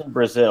grows in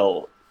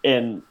Brazil,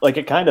 and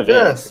it kind of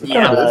is.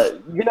 Yeah.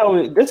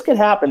 This could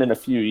happen in a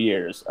few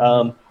years.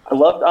 I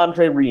loved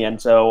Andre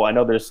Rienzo. I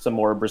know there's some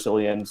more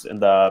Brazilians in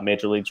the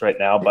major leagues right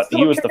now, but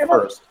he was the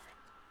first.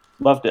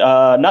 Loved it.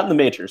 Not in the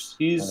majors.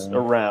 He's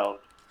around.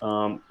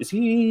 Is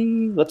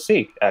he? Let's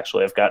see.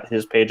 Actually, I've got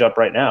his page up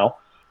right now.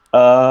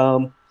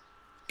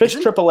 Pitched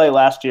AAA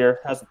last year.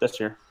 Hasn't this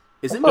year.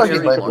 Isn't Barry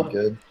Larkin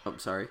good? Oh,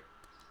 sorry.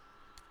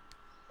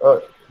 Oh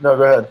no,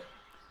 go ahead.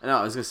 No,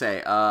 I was gonna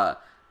say.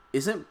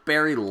 Isn't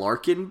Barry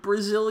Larkin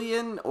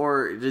Brazilian,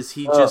 or does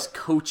he just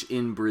coach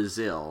in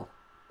Brazil?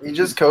 He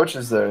just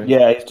coaches there.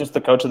 Yeah, he's just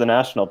the coach of the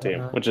national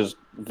team, which is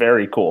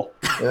very cool.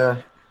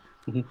 Yeah.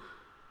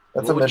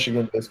 That's a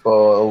Michigan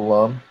baseball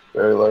alum,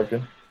 Barry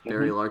Larkin.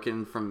 Barry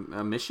Larkin from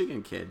a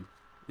Michigan kid.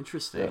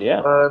 Interesting. Yeah.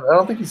 I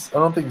don't think he's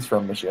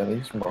from Michigan. I think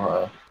he's from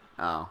Ohio.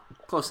 Oh,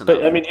 close enough.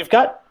 But I mean, you've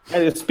got.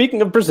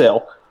 Speaking of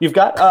Brazil, you've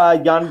got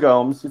Yan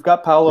Gomes, you've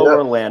got Paulo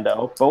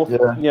Orlando, both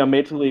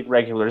major league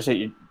regulars.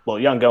 Well,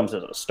 Yan Gomes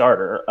is a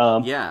starter.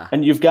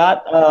 And you've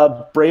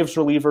got Braves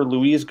reliever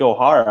Luis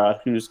Gohara,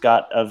 who's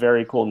got a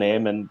very cool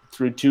name, and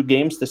through 2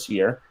 games this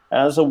year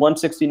has a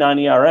 1.69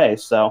 ERA.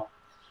 So,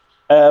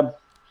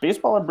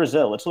 baseball in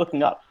Brazil, it's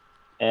looking up,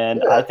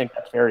 and I think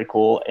that's very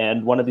cool.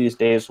 And one of these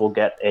days, we'll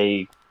get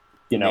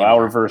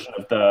our version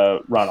of the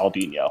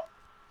Ronaldinho.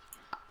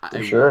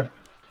 For sure.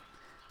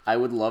 I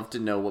would love to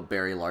know what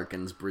Barry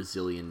Larkin's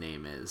Brazilian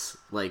name is.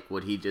 Like,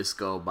 would he just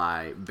go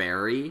by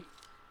Barry,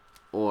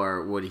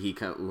 or would he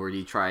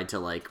try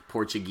to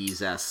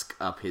Portuguese-esque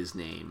up his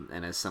name?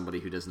 And as somebody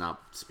who does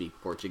not speak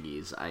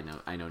Portuguese, I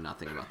know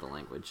nothing about the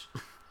language.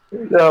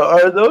 Now,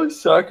 are those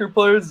soccer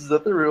players? Is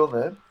that their real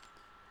name?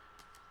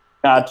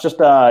 It's just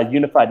a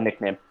unified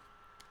nickname.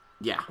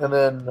 Yeah. And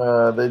then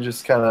they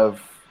just kind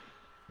of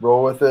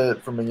roll with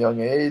it from a young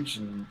age,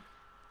 and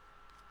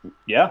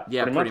yeah,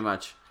 pretty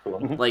much.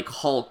 Cool. Like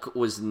Hulk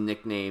was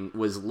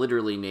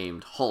literally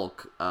named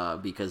Hulk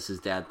because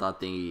his dad thought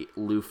the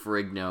Lou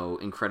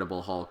Ferrigno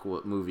Incredible Hulk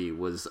movie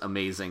was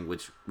amazing,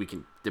 which we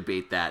can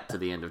debate that to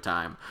the end of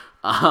time.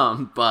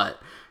 But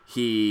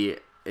his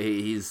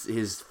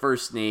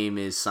first name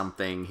is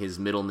something, his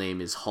middle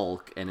name is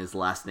Hulk, and his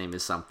last name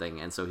is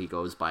something, and so he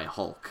goes by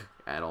Hulk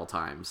at all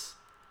times.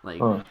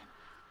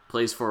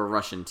 Plays for a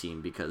Russian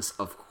team because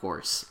of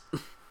course.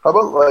 How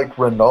about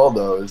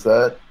Ronaldo? Is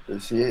that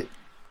his name?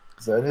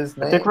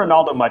 I think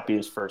Ronaldo might be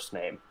his first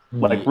name.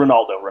 Like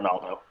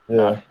Ronaldo.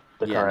 Yeah.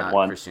 The current not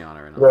one. Cristiano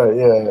Ronaldo. Right,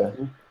 yeah.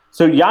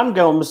 So Yan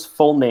Gomes'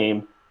 full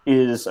name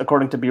is,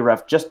 according to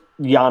BREF, just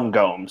Yan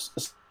Gomes.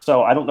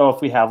 So I don't know if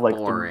we have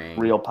the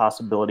real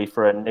possibility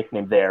for a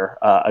nickname there,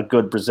 a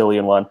good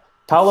Brazilian one.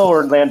 Paulo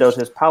Orlando's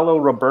is Paulo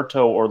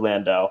Roberto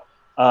Orlando.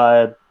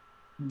 You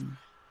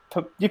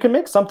can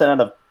make something out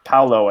of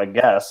Paulo, I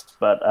guess,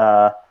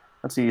 but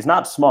let's see, he's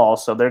not small,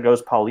 so there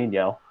goes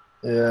Paulinho.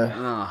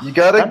 Yeah, you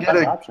gotta get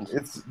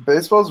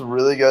baseball's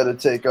really got to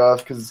take off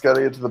because it's got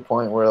to get to the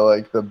point where the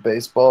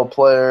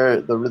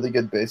really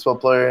good baseball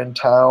player in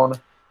town,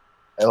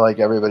 and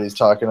everybody's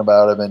talking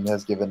about him and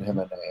has given him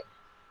a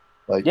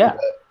name.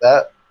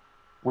 That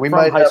we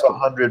might have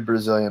 100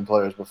 Brazilian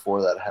players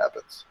before that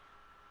happens.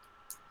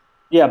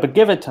 Yeah, but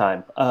give it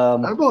time.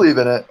 I believe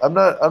in it. I'm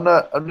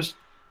just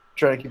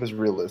trying to keep us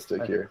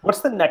realistic here. What's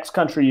the next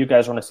country you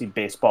guys want to see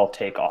baseball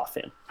take off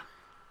in?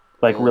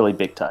 Really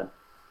big time.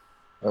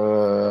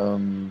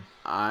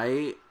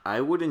 I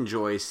would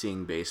enjoy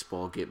seeing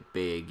baseball get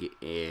big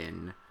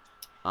in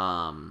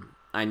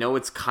I know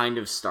it's kind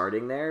of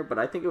starting there, but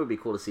I think it would be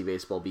cool to see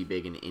baseball be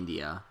big in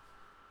India.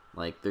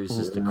 There's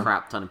just a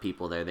crap ton of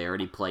people there. They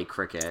already play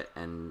cricket,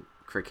 and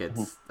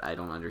cricket's I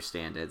don't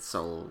understand it,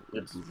 so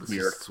let's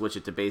just switch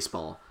it to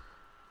baseball.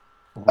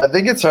 I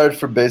think it's hard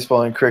for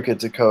baseball and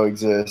cricket to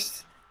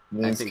coexist.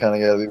 I think it's kind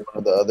of got to be one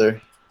or the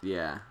other.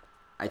 Yeah.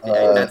 I think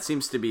that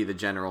seems to be the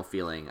general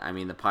feeling. I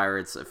mean, the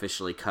Pirates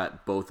officially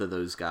cut both of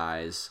those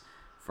guys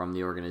from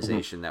the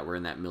organization that were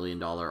in that $1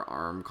 million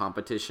arm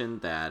competition.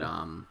 That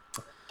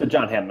the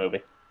John Hamm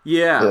movie.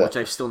 Yeah, which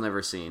I've still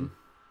never seen.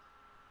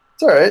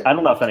 It's all right. I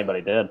don't know if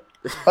anybody did.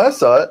 I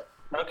saw it.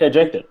 Okay,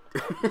 Jake did.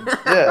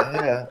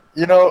 Yeah.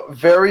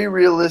 Very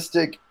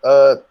realistic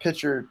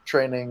pitcher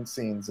training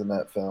scenes in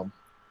that film.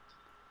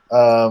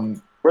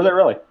 Were they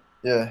really?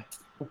 Yeah.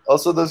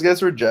 Also, those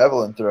guys were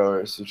javelin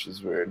throwers, which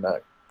is weird.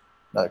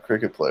 Not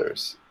cricket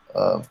players.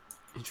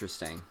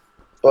 Interesting.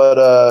 But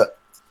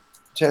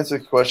to answer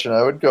the question,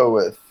 I would go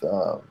with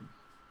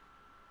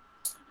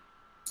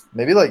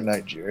maybe like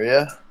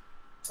Nigeria.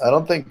 I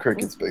don't think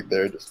cricket's big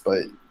there,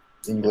 despite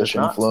English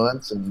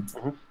influence, and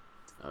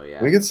oh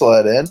yeah, we could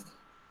slide in.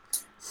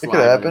 It could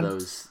happen.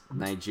 Those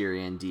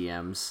Nigerian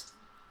DMs.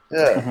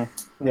 Yeah,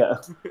 yeah.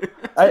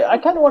 I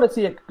kind of want to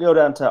see it go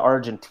down to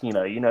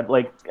Argentina.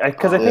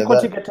 Because I think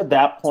once you get to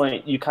that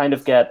point, you kind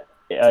of get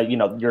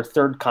your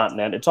third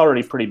continent. It's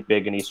already pretty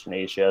big in Eastern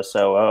Asia,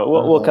 so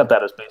we'll cut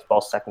that as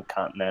baseball's second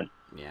continent.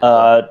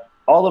 Yeah.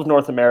 All of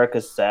North America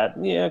is set.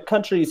 Yeah,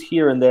 countries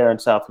here and there in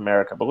South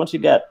America, but once you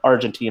get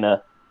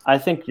Argentina, I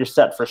think you're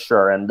set for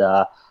sure. And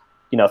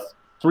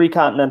 3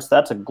 continents,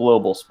 that's a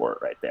global sport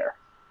right there.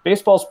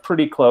 Baseball's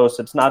pretty close.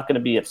 It's not going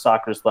to be at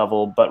soccer's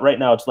level, but right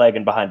now it's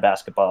lagging behind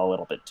basketball a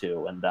little bit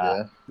too.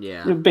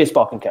 And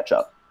baseball can catch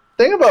up.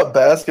 The thing about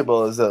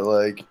basketball is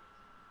that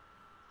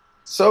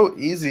so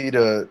easy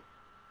to.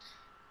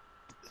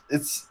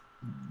 It's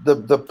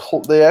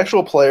the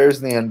actual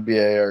players in the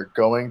NBA are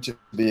going to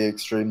be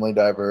extremely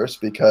diverse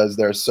because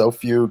there are so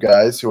few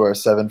guys who are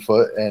 7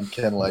 foot and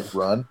can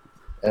run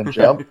and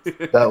jump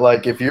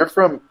that if you're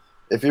from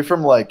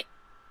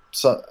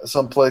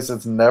some place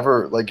that's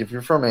never if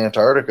you're from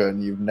Antarctica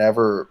and you've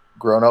never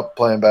grown up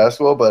playing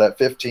basketball, but at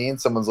 15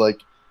 someone's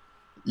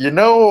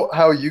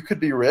how you could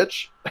be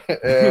rich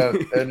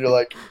and you're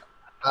like,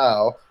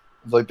 how?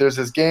 There's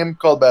this game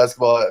called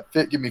basketball.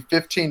 Give me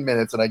 15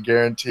 minutes, and I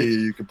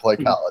guarantee you can play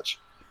college.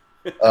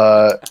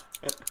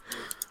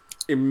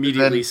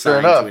 Immediately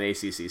signed to an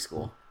ACC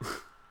school.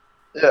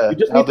 Yeah, you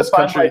just need to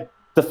find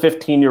the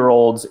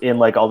 15-year-olds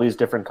in all these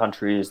different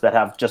countries that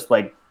have just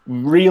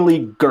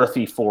really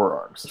girthy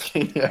forearms.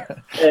 Yeah,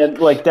 and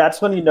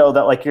that's when you know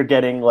that you're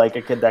getting a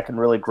kid that can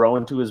really grow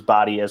into his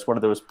body as one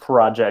of those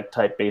project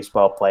type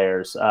baseball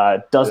players.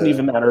 Doesn't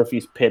even matter if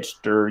he's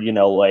pitched or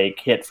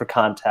hit for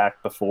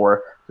contact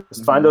before.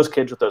 Just find those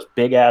kids with those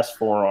big ass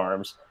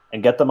forearms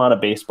and get them on a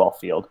baseball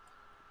field.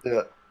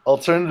 Yeah.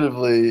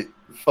 Alternatively,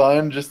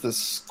 find just the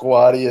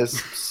squattiest,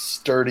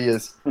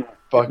 sturdiest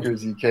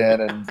fuckers you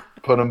can and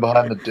put them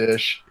behind the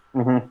dish.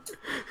 Mm-hmm.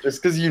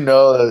 Just because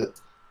that.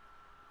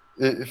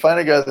 Find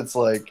a guy that's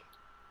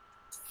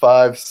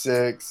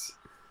 5'6",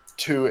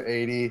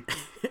 280,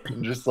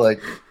 and just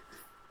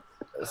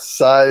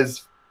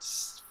size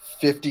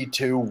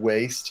 52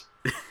 waist.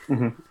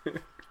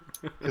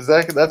 Because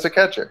that's a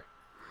catcher.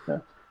 Yeah.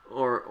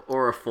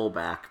 Or a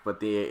fullback, but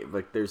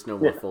there's no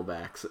more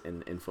fullbacks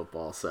in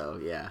football, so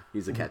yeah,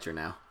 he's a catcher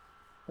now.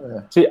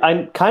 Yeah. See,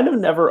 I kind of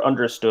never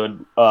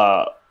understood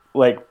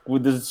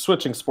with the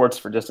switching sports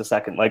for just a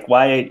second,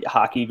 why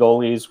hockey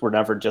goalies were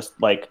never just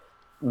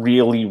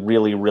really,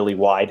 really, really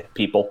wide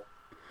people.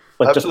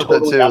 Just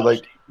totally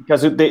too,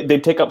 because they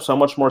take up so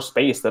much more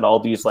space than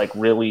all these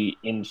really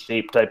in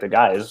shape type of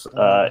guys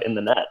in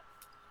the net.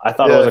 I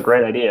thought it was a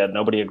great idea.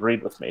 Nobody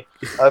agreed with me.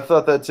 I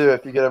thought that too.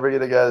 If you could ever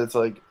get a guy that's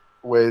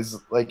weighs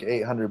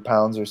 800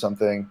 pounds or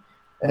something,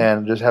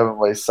 and just have him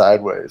lay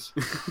sideways.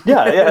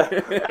 Yeah.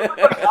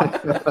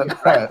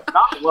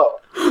 Not low.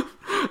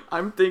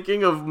 I'm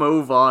thinking of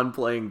Mo Vaughn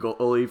playing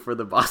goalie for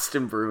the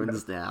Boston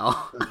Bruins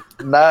now.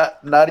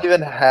 Not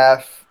even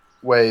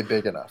halfway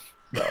big enough.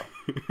 No.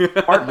 You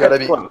gotta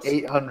be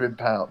 800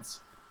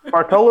 pounds.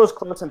 Bartolo's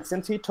close, and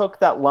since he took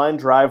that line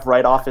drive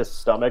right off his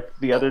stomach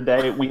the other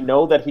day, we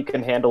know that he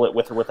can handle it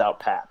with or without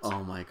pads.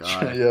 Oh my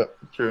god. Yeah,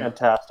 true.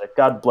 Fantastic.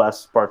 God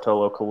bless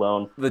Bartolo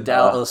Colon. The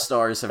Dallas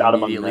Stars have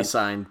immediately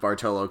signed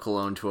Bartolo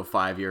Colon to a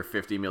 5-year,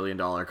 $50 million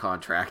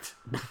contract.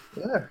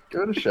 Yeah,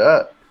 give it a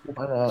shot.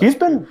 Why not? He's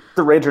been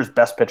the Rangers'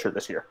 best pitcher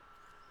this year.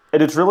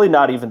 And it's really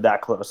not even that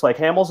close.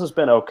 Hamels has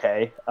been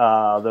okay.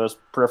 Those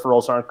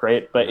peripherals aren't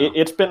great, but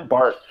it's been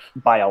Bart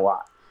by a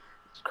lot.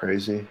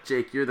 Crazy.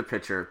 Jake, you're the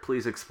pitcher.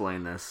 Please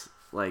explain this.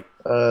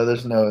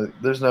 There's no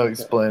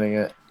explaining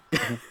it.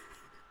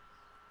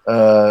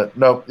 I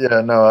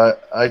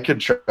could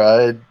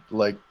try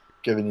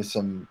giving you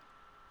some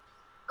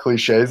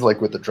cliches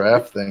with the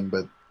draft thing,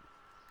 but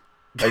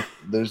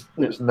there's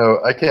no,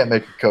 I can't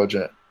make a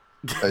cogent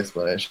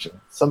explanation.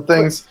 Some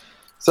things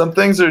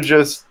are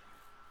just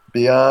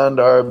beyond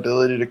our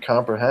ability to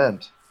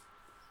comprehend.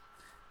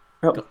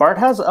 Bart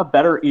has a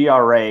better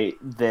ERA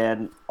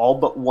than all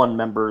but one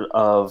member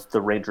of the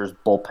Rangers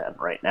bullpen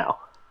right now.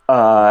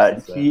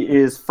 He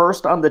is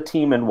first on the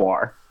team in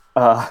WAR.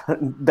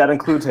 That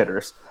includes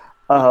hitters.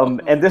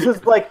 And this is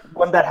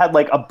one that had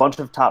a bunch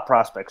of top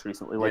prospects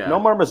recently.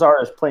 Nomar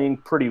Mazara is playing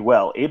pretty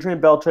well.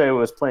 Adrian Beltre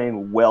was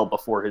playing well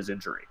before his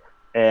injury.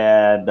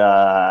 And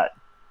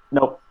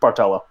nope,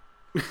 Bartolo.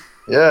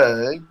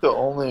 Yeah, I think the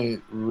only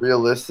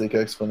realistic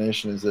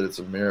explanation is that it's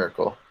a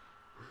miracle.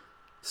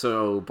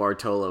 So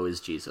Bartolo is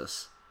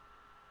Jesus.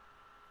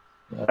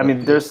 I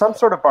mean, there's some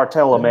sort of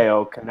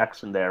Bartolomeo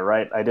connection there,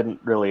 right? I didn't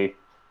really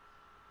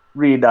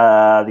read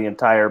the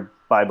entire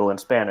Bible in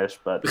Spanish,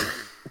 but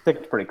I think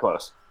it's pretty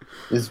close.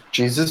 Is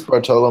Jesus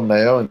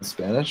Bartolomeo in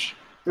Spanish?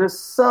 There's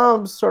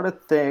some sort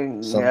of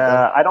thing.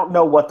 I don't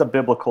know what the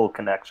biblical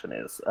connection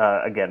is.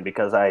 Again,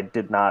 because I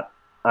did not.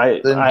 I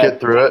didn't get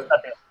through it.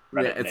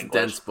 Yeah, it's a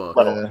dense book.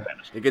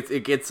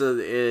 It gets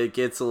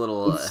a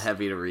little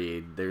heavy to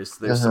read. There's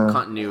some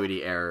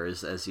continuity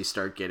errors as you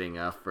start getting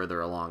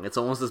further along. It's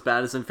almost as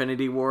bad as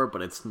Infinity War,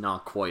 but it's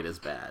not quite as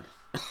bad.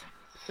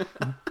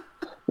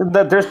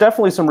 There's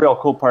definitely some real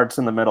cool parts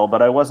in the middle,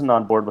 but I wasn't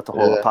on board with the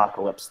whole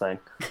apocalypse thing.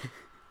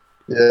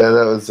 Yeah,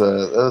 that was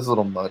a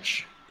little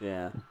much.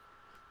 Yeah.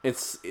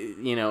 It's,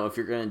 if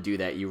you're going to do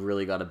that, you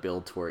really got to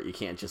build toward it. You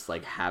can't just,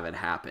 have it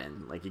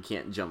happen. Like, you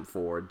can't jump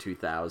forward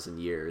 2,000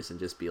 years and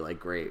just be like,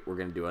 great, we're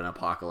going to do an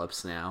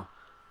apocalypse now.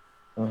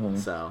 Mm-hmm.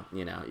 So,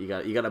 you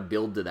got to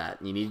build to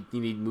that. You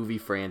need movie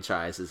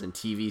franchises and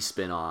TV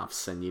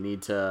spin-offs, and you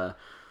need to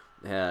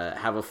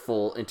have a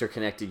full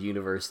interconnected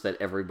universe that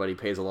everybody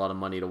pays a lot of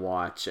money to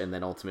watch and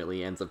then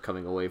ultimately ends up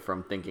coming away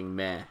from thinking,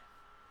 meh.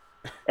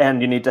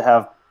 And you need to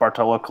have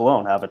Bartolo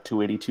Colon have a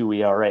 2.82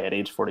 ERA at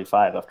age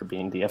 45 after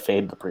being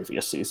DFA'd the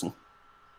previous season.